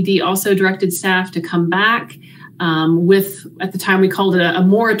time, PED also directed staff to come back at the time we called it a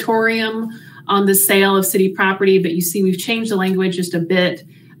moratorium on the sale of city property, but you see we've changed the language just a bit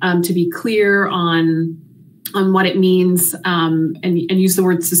to be clear on what it means and use the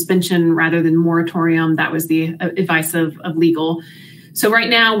word suspension rather than moratorium. That was the advice of legal. So right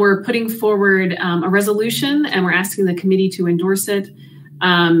now we're putting forward a resolution, and we're asking the committee to endorse it,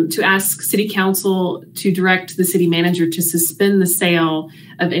 to ask City Council to direct the city manager to suspend the sale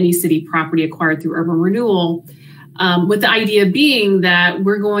of any city property acquired through urban renewal, with the idea being that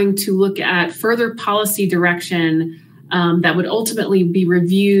we're going to look at further policy direction that would ultimately be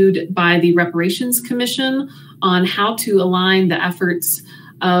reviewed by the Reparations Commission on how to align the efforts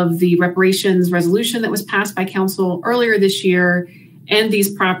of the reparations resolution that was passed by council earlier this year and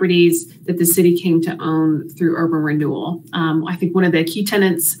these properties that the city came to own through urban renewal. I think one of the key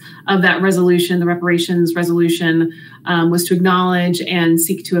tenets of that resolution, the reparations resolution, was to acknowledge and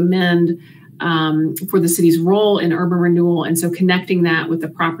seek to amend for the city's role in urban renewal. And so connecting that with the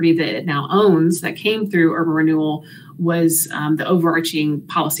property that it now owns that came through urban renewal was the overarching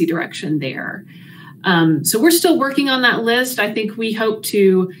policy direction there. So we're still working on that list. I think we hope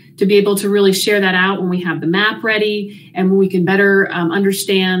to be able to really share that out when we have the map ready and when we can better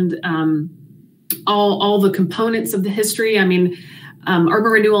understand all the components of the history. I mean,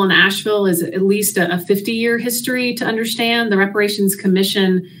 urban renewal in Asheville is at least a 50-year history to understand. The Reparations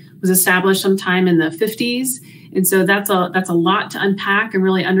Commission was established sometime in the 50s. And so that's a lot to unpack and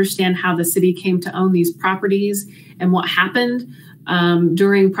really understand how the city came to own these properties and what happened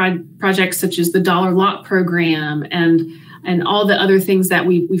during projects such as the Dollar Lot program and and all the other things that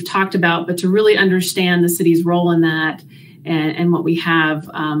we've talked about, but to really understand the city's role in that and what we have,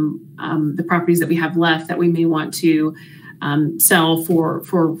 the properties that we have left that we may want to sell for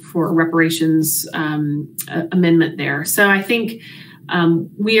reparations amendment there. So I think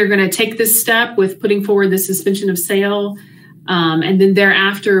we are going to take this step with putting forward the suspension of sale, and then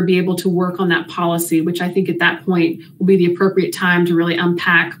thereafter be able to work on that policy, which I think at that point will be the appropriate time to really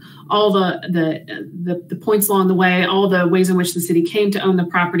unpack all the points along the way, all the ways in which the city came to own the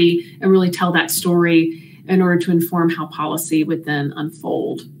property, and really tell that story in order to inform how policy would then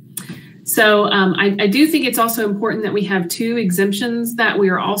unfold. So I do think it's also important that we have two exemptions that we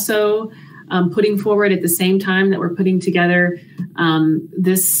are also putting forward at the same time that we're putting together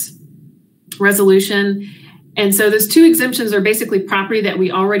this resolution. And so those two exemptions are basically property that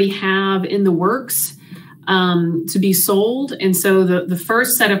we already have in the works to be sold. And so the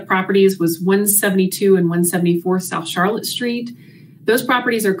first set of properties was 172 and 174 South Charlotte Street. Those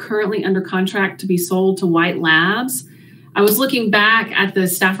properties are currently under contract to be sold to White Labs. I was looking back at the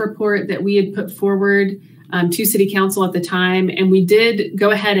staff report that we had put forward to City Council at the time, and we did go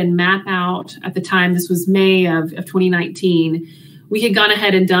ahead and map out at the time, this was May of 2019, we had gone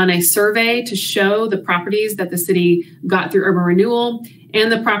ahead and done a survey to show the properties that the city got through urban renewal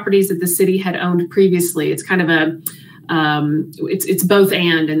and the properties that the city had owned previously. It's kind of it's both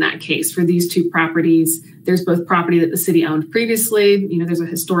and in that case for these two properties. There's both property that the city owned previously. There's a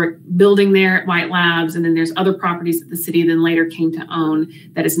historic building there at White Labs, and then there's other properties that the city then later came to own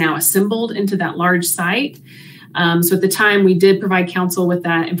that is now assembled into that large site. So at the time, we did provide council with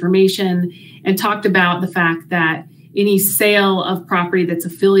that information and talked about the fact that any sale of property that's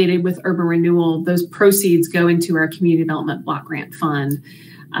affiliated with urban renewal, those proceeds go into our community development block grant fund.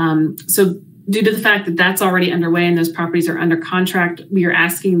 So due to the fact that that's already underway and those properties are under contract, we are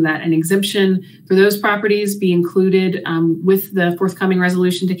asking that an exemption for those properties be included with the forthcoming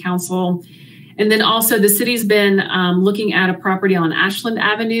resolution to council. And then also the city's been looking at a property on Ashland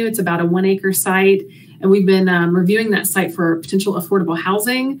Avenue. It's about a 1 acre site. And we've been reviewing that site for potential affordable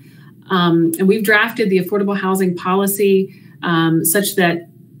housing. And we've drafted the affordable housing policy such that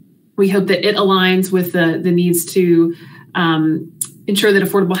we hope that it aligns with the needs to ensure that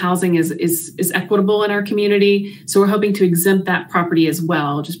affordable housing is equitable in our community. So we're hoping to exempt that property as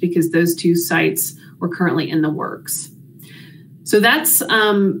well, just because those two sites were currently in the works. So that's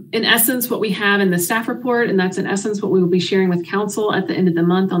in essence what we have in the staff report, and that's in essence what we will be sharing with council at the end of the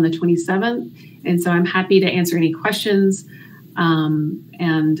month on the 27th. And so I'm happy to answer any questions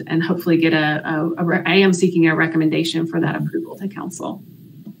and hopefully get I am seeking a recommendation for that approval to council.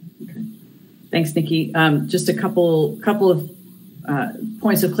 Okay. Thanks, Nikki. Just a couple of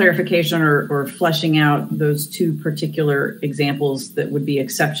points of clarification or fleshing out those two particular examples that would be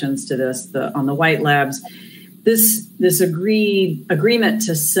exceptions to this. On the White Labs, this agreement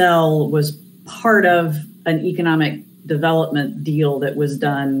to sell was part of an economic development deal that was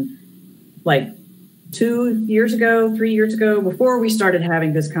done like 2 years ago, 3 years ago, before we started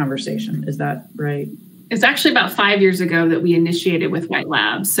having this conversation. Is that right? It's actually about 5 years ago that we initiated with White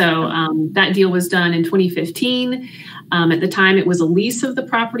Labs. So that deal was done in 2015. At the time, it was a lease of the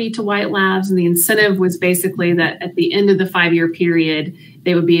property to White Labs, and the incentive was basically that at the end of the 5-year period,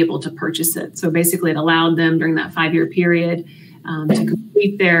 they would be able to purchase it. So basically, it allowed them during that 5-year period to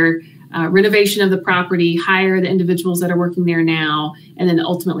complete their renovation of the property, hire the individuals that are working there now, and then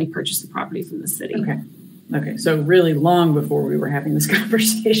ultimately purchase the property from the city. Okay. So really long before we were having this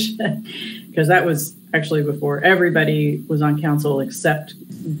conversation, because that was actually before everybody was on council except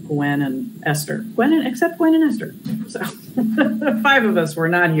Gwen and Esther. Except Gwen and Esther. So 5 of us were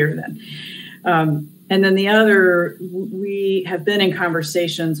not here then. And then the other, we have been in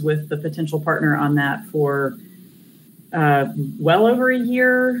conversations with the potential partner on that for well over a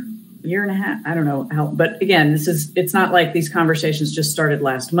year and a half. I don't know how, but again, it's not like these conversations just started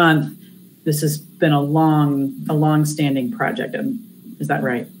last month. This has been a long-standing project. Is that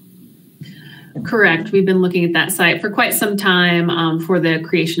right? Correct. We've been looking at that site for quite some time for the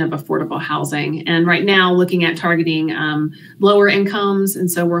creation of affordable housing. And right now looking at targeting lower incomes.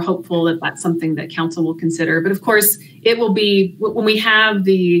 And so we're hopeful that that's something that council will consider. But of course, it will be, when we have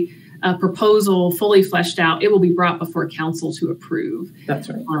the proposal fully fleshed out, it will be brought before council to approve. That's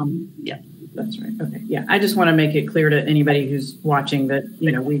right. Yeah. That's right. Okay. Yeah. I just want to make it clear to anybody who's watching that,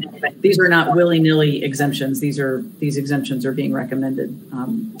 these are not willy-nilly exemptions. These exemptions are being recommended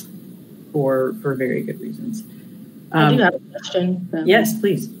for very good reasons. I do have a question. Yes,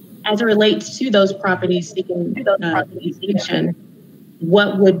 please. As it relates to those properties seeking exemption,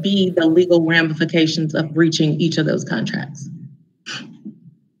 what would be the legal ramifications of breaching each of those contracts?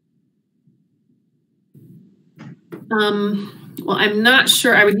 Well, I'm not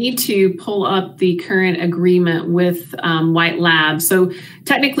sure. I would need to pull up the current agreement with White Labs. So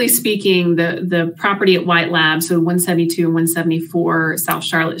technically speaking, the property at White Labs, so 172 and 174 South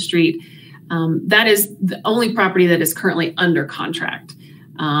Charlotte Street, that is the only property that is currently under contract.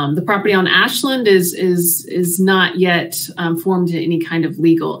 The property on Ashland is not yet formed in any kind of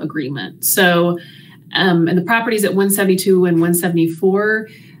legal agreement. So, and the properties at 172 and 174,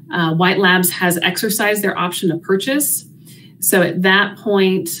 White Labs has exercised their option to purchase. So at that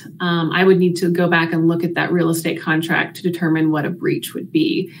point, I would need to go back and look at that real estate contract to determine what a breach would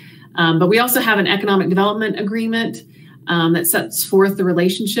be. But we also have an economic development agreement that sets forth the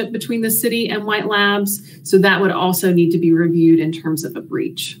relationship between the city and White Labs. So that would also need to be reviewed in terms of a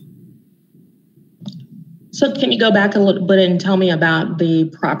breach. So can you go back a little bit and tell me about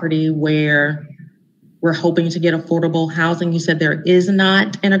the property where we're hoping to get affordable housing? You said there is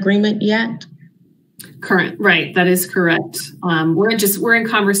not an agreement yet? Correct. Right. That is correct. We're in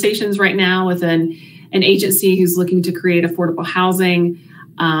conversations right now with an agency who's looking to create affordable housing,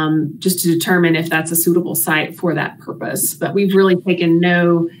 just to determine if that's a suitable site for that purpose. But we've really taken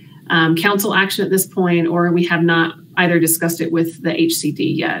no council action at this point, or we have not either discussed it with the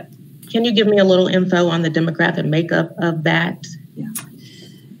HCD yet. Can you give me a little info on the demographic makeup of that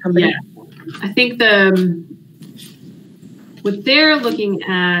company? Yeah. I think what they're looking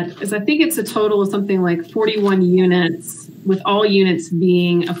at is, I think it's a total of something like 41 units, with all units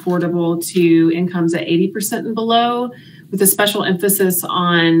being affordable to incomes at 80% and below, with a special emphasis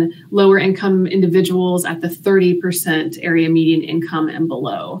on lower income individuals at the 30% area median income and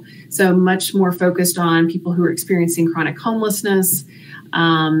below. So much more focused on people who are experiencing chronic homelessness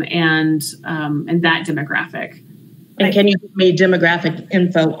and that demographic. And can you give me demographic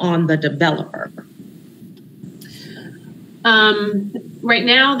info on the developer? Right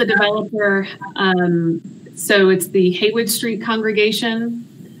now, the developer, so it's the Haywood Street Congregation,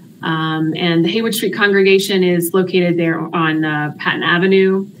 and the Haywood Street Congregation is located there on Patton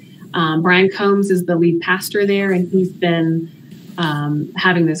Avenue. Brian Combs is the lead pastor there, and he's been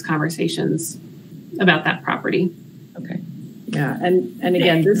having those conversations about that property. Okay. Yeah, and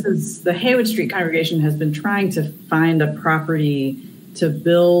again, this is the Haywood Street Congregation has been trying to find a property to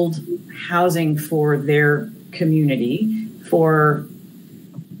build housing for their community for,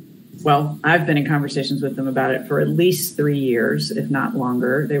 well, I've been in conversations with them about it for at least 3 years, if not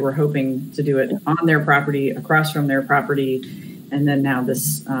longer. They were hoping to do it on their property, across from their property, and then now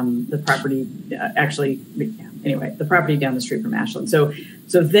this, the property the property down the street from Ashland. So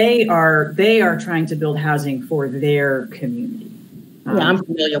they are trying to build housing for their community. Yeah, I'm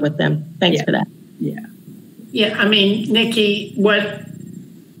familiar with them. Thanks for that. Yeah. Yeah, I mean, Nikki, what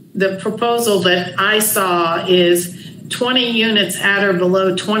the proposal that I saw is 20 units at or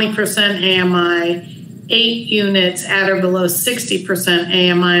below 20% AMI, 8 units at or below 60%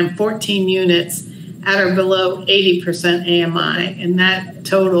 AMI, and 14 units at or below 80% AMI. And that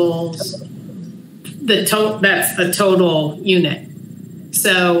totals that's the total unit.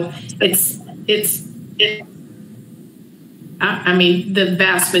 So I mean, the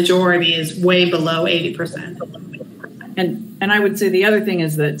vast majority is way below 80%. And I would say the other thing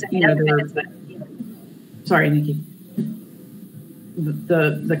is that, you know, sorry, Nikki.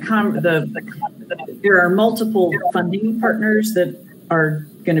 There are multiple funding partners that are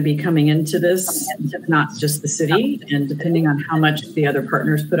going to be coming into this, not just the city, and depending on how much the other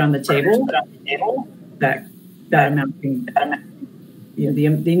partners put on the table, that amount, you know,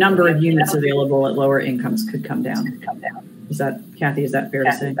 the number of units available at lower incomes could come down. Is that, Kathy, is that fair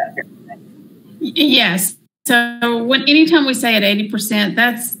to say? Yes. So anytime we say at 80%,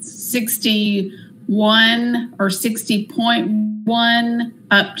 that's 61 or 60.1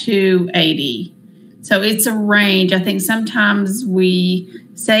 up to 80. So it's a range. I think sometimes we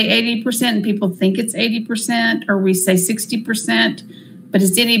say 80% and people think it's 80%, or we say 60%, but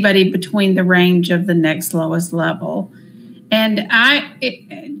it's anybody between the range of the next lowest level. And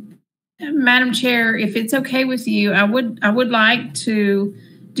Madam Chair, if it's okay with you, I would like to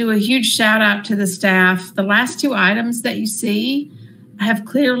do a huge shout out to the staff. The last 2 items that you see have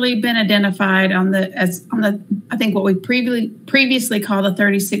clearly been identified on the I think what we previously called the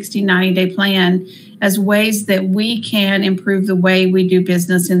 30, 60, 90-day plan as ways that we can improve the way we do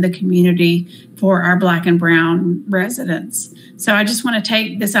business in the community for our Black and Brown residents. So I just want to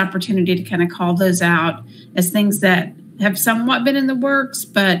take this opportunity to kind of call those out as things that have somewhat been in the works,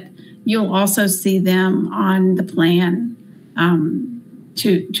 but you'll also see them on the plan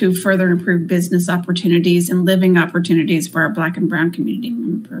to further improve business opportunities and living opportunities for our Black and Brown community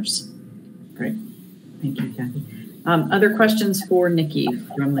members. Great. Thank you, Kathy. Other questions for Nikki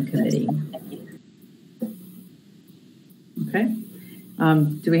from the committee? Okay.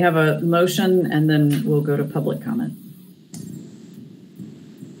 Do we have a motion, and then we'll go to public comment?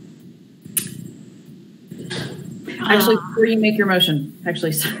 Actually, before you make your motion,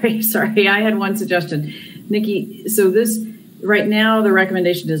 sorry, I had one suggestion. Nikki, so this, right now, the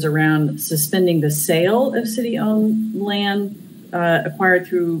recommendation is around suspending the sale of city-owned land acquired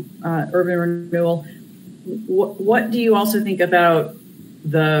through urban renewal. What do you also think about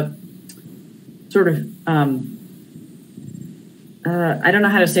the sort of, I don't know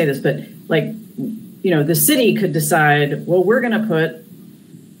how to say this, but like, the city could decide, well, we're going to put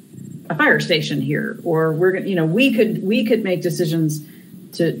a fire station here, or we're going, we could make decisions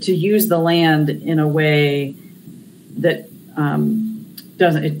to use the land in a way that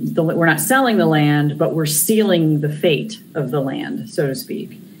we're not selling the land, but we're sealing the fate of the land, so to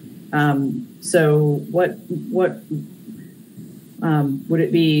speak. So what would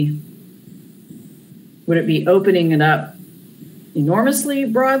it be? Would it be opening it up enormously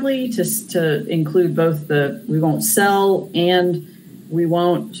broadly to include both we won't sell and we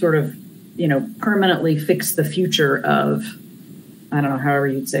won't sort of, permanently fix the future of, I don't know, however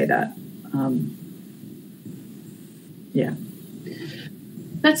you'd say that. Yeah.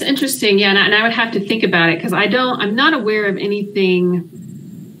 That's interesting. Yeah. And I would have to think about it because I'm not aware of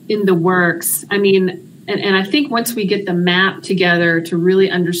anything in the works. I mean, and I think once we get the map together to really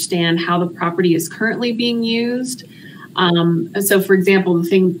understand how the property is currently being used. So for example, the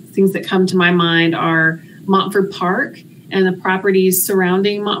things that come to my mind are Montford Park and the properties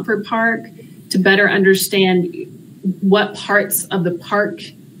surrounding Montford Park, to better understand what parts of the park,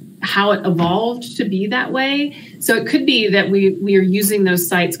 how it evolved to be that way. So it could be that we are using those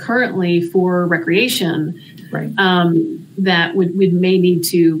sites currently for recreation, right? That we may need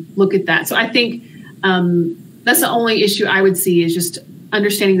to look at that. So I think that's the only issue I would see, is just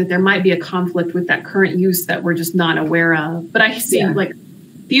understanding that there might be a conflict with that current use that we're just not aware of. But I see like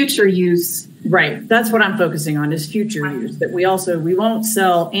future use. Right. That's what I'm focusing on, is future use, that we won't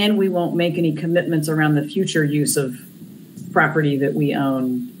sell and we won't make any commitments around the future use of property that we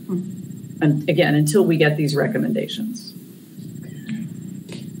own. And again, until we get these recommendations.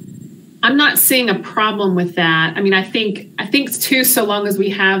 I'm not seeing a problem with that. I mean, I think too, so long as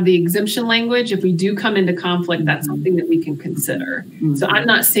we have the exemption language, if we do come into conflict, that's something that we can consider. Mm-hmm. So I'm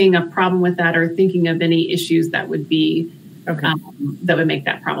not seeing a problem with that or thinking of any issues that would be, that would make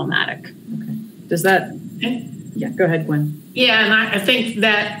that problematic. Okay. Does that, yeah, go ahead, Gwen. Yeah, and I think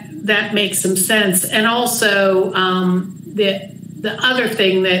that makes some sense. And also the other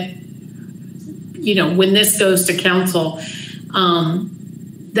thing that, when this goes to council,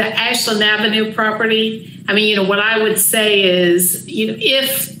 the Ashland Avenue property, I mean, what I would say is,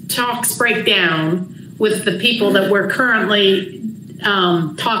 if talks break down with the people that we're currently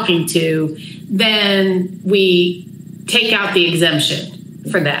talking to, then we take out the exemption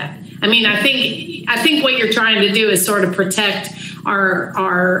for that. I mean, I think what you're trying to do is sort of protect our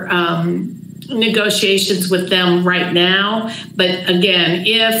negotiations with them right now. But again,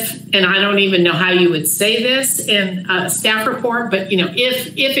 and I don't even know how you would say this in a staff report, but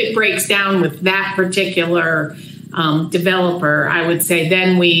if it breaks down with that particular developer, I would say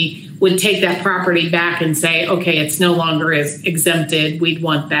then we would take that property back and say, okay, it's no longer as exempted. We'd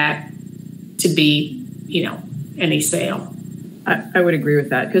want that to be, any sale. I would agree with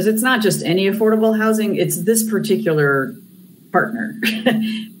that, because it's not just any affordable housing, it's this particular partner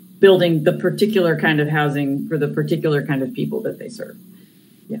building the particular kind of housing for the particular kind of people that they serve.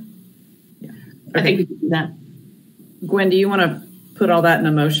 Yeah. Okay. I think we can do that. Gwen, do you want to put all that in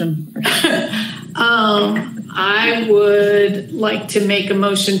a motion? I would like to make a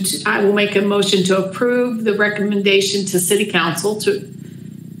motion. I will make a motion to approve the recommendation to City Council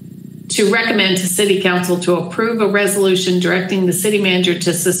to recommend to City Council to approve a resolution directing the city manager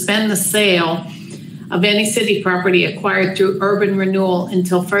to suspend the sale of any city property acquired through urban renewal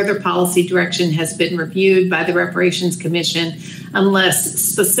until further policy direction has been reviewed by the Reparations Commission, unless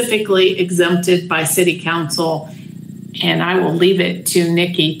specifically exempted by City Council. And I will leave it to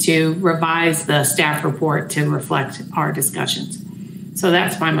Nikki to revise the staff report to reflect our discussions. So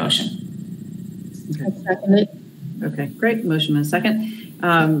that's my motion. Okay, okay, great. Motion and a second.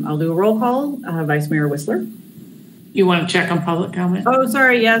 I'll do a roll call. Vice Mayor Whistler. You want to check on public comment? Oh,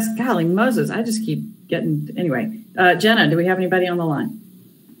 sorry. Yes. Golly Moses. I just keep getting, anyway. Jenna, do we have anybody on the line?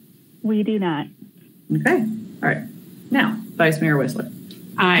 We do not. Okay. All right. Now, Vice Mayor Whistler.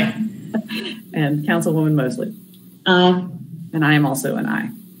 Aye. And Councilwoman Mosley. Aye. And I am also an aye.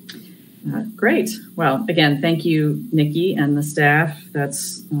 Great. Well, again, thank you, Nikki and the staff.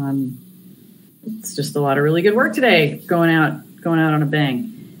 That's it's just a lot of really good work today, going out on a bang.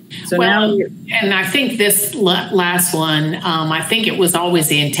 So well, now, and I think this last one, I think it was always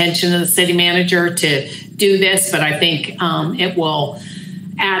the intention of the city manager to do this, but I think it will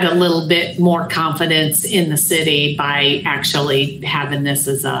add a little bit more confidence in the city by actually having this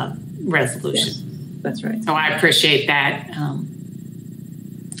as a resolution. Yes, that's right. So I appreciate that.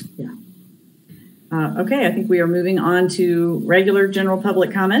 Okay, I think we are moving on to regular general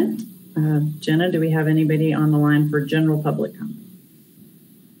public comment. Jenna, do we have anybody on the line for general public comment?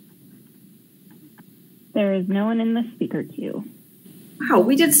 There is no one in the speaker queue. Wow,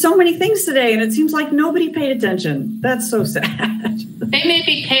 we did so many things today and it seems like nobody paid attention. That's so sad. They may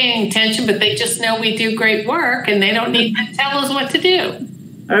be paying attention, but they just know we do great work and they don't need to tell us what to do.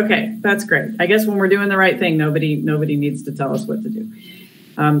 Okay, that's great. I guess when we're doing the right thing, nobody needs to tell us what to do.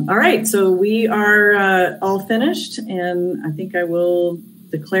 All right, so we are all finished, and I think I will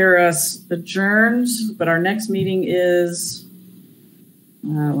declare us adjourned, but our next meeting is,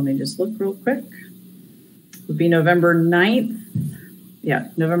 let me just look real quick. It would be November 9th. Yeah,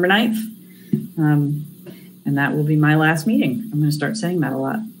 November 9th. And that will be my last meeting. I'm going to start saying that a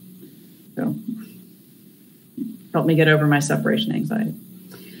lot. So help me get over my separation anxiety.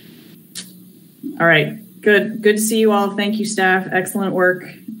 All right. Good to see you all. Thank you, staff. Excellent work.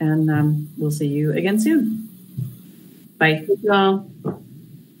 And we'll see you again soon. Bye. Thank you all.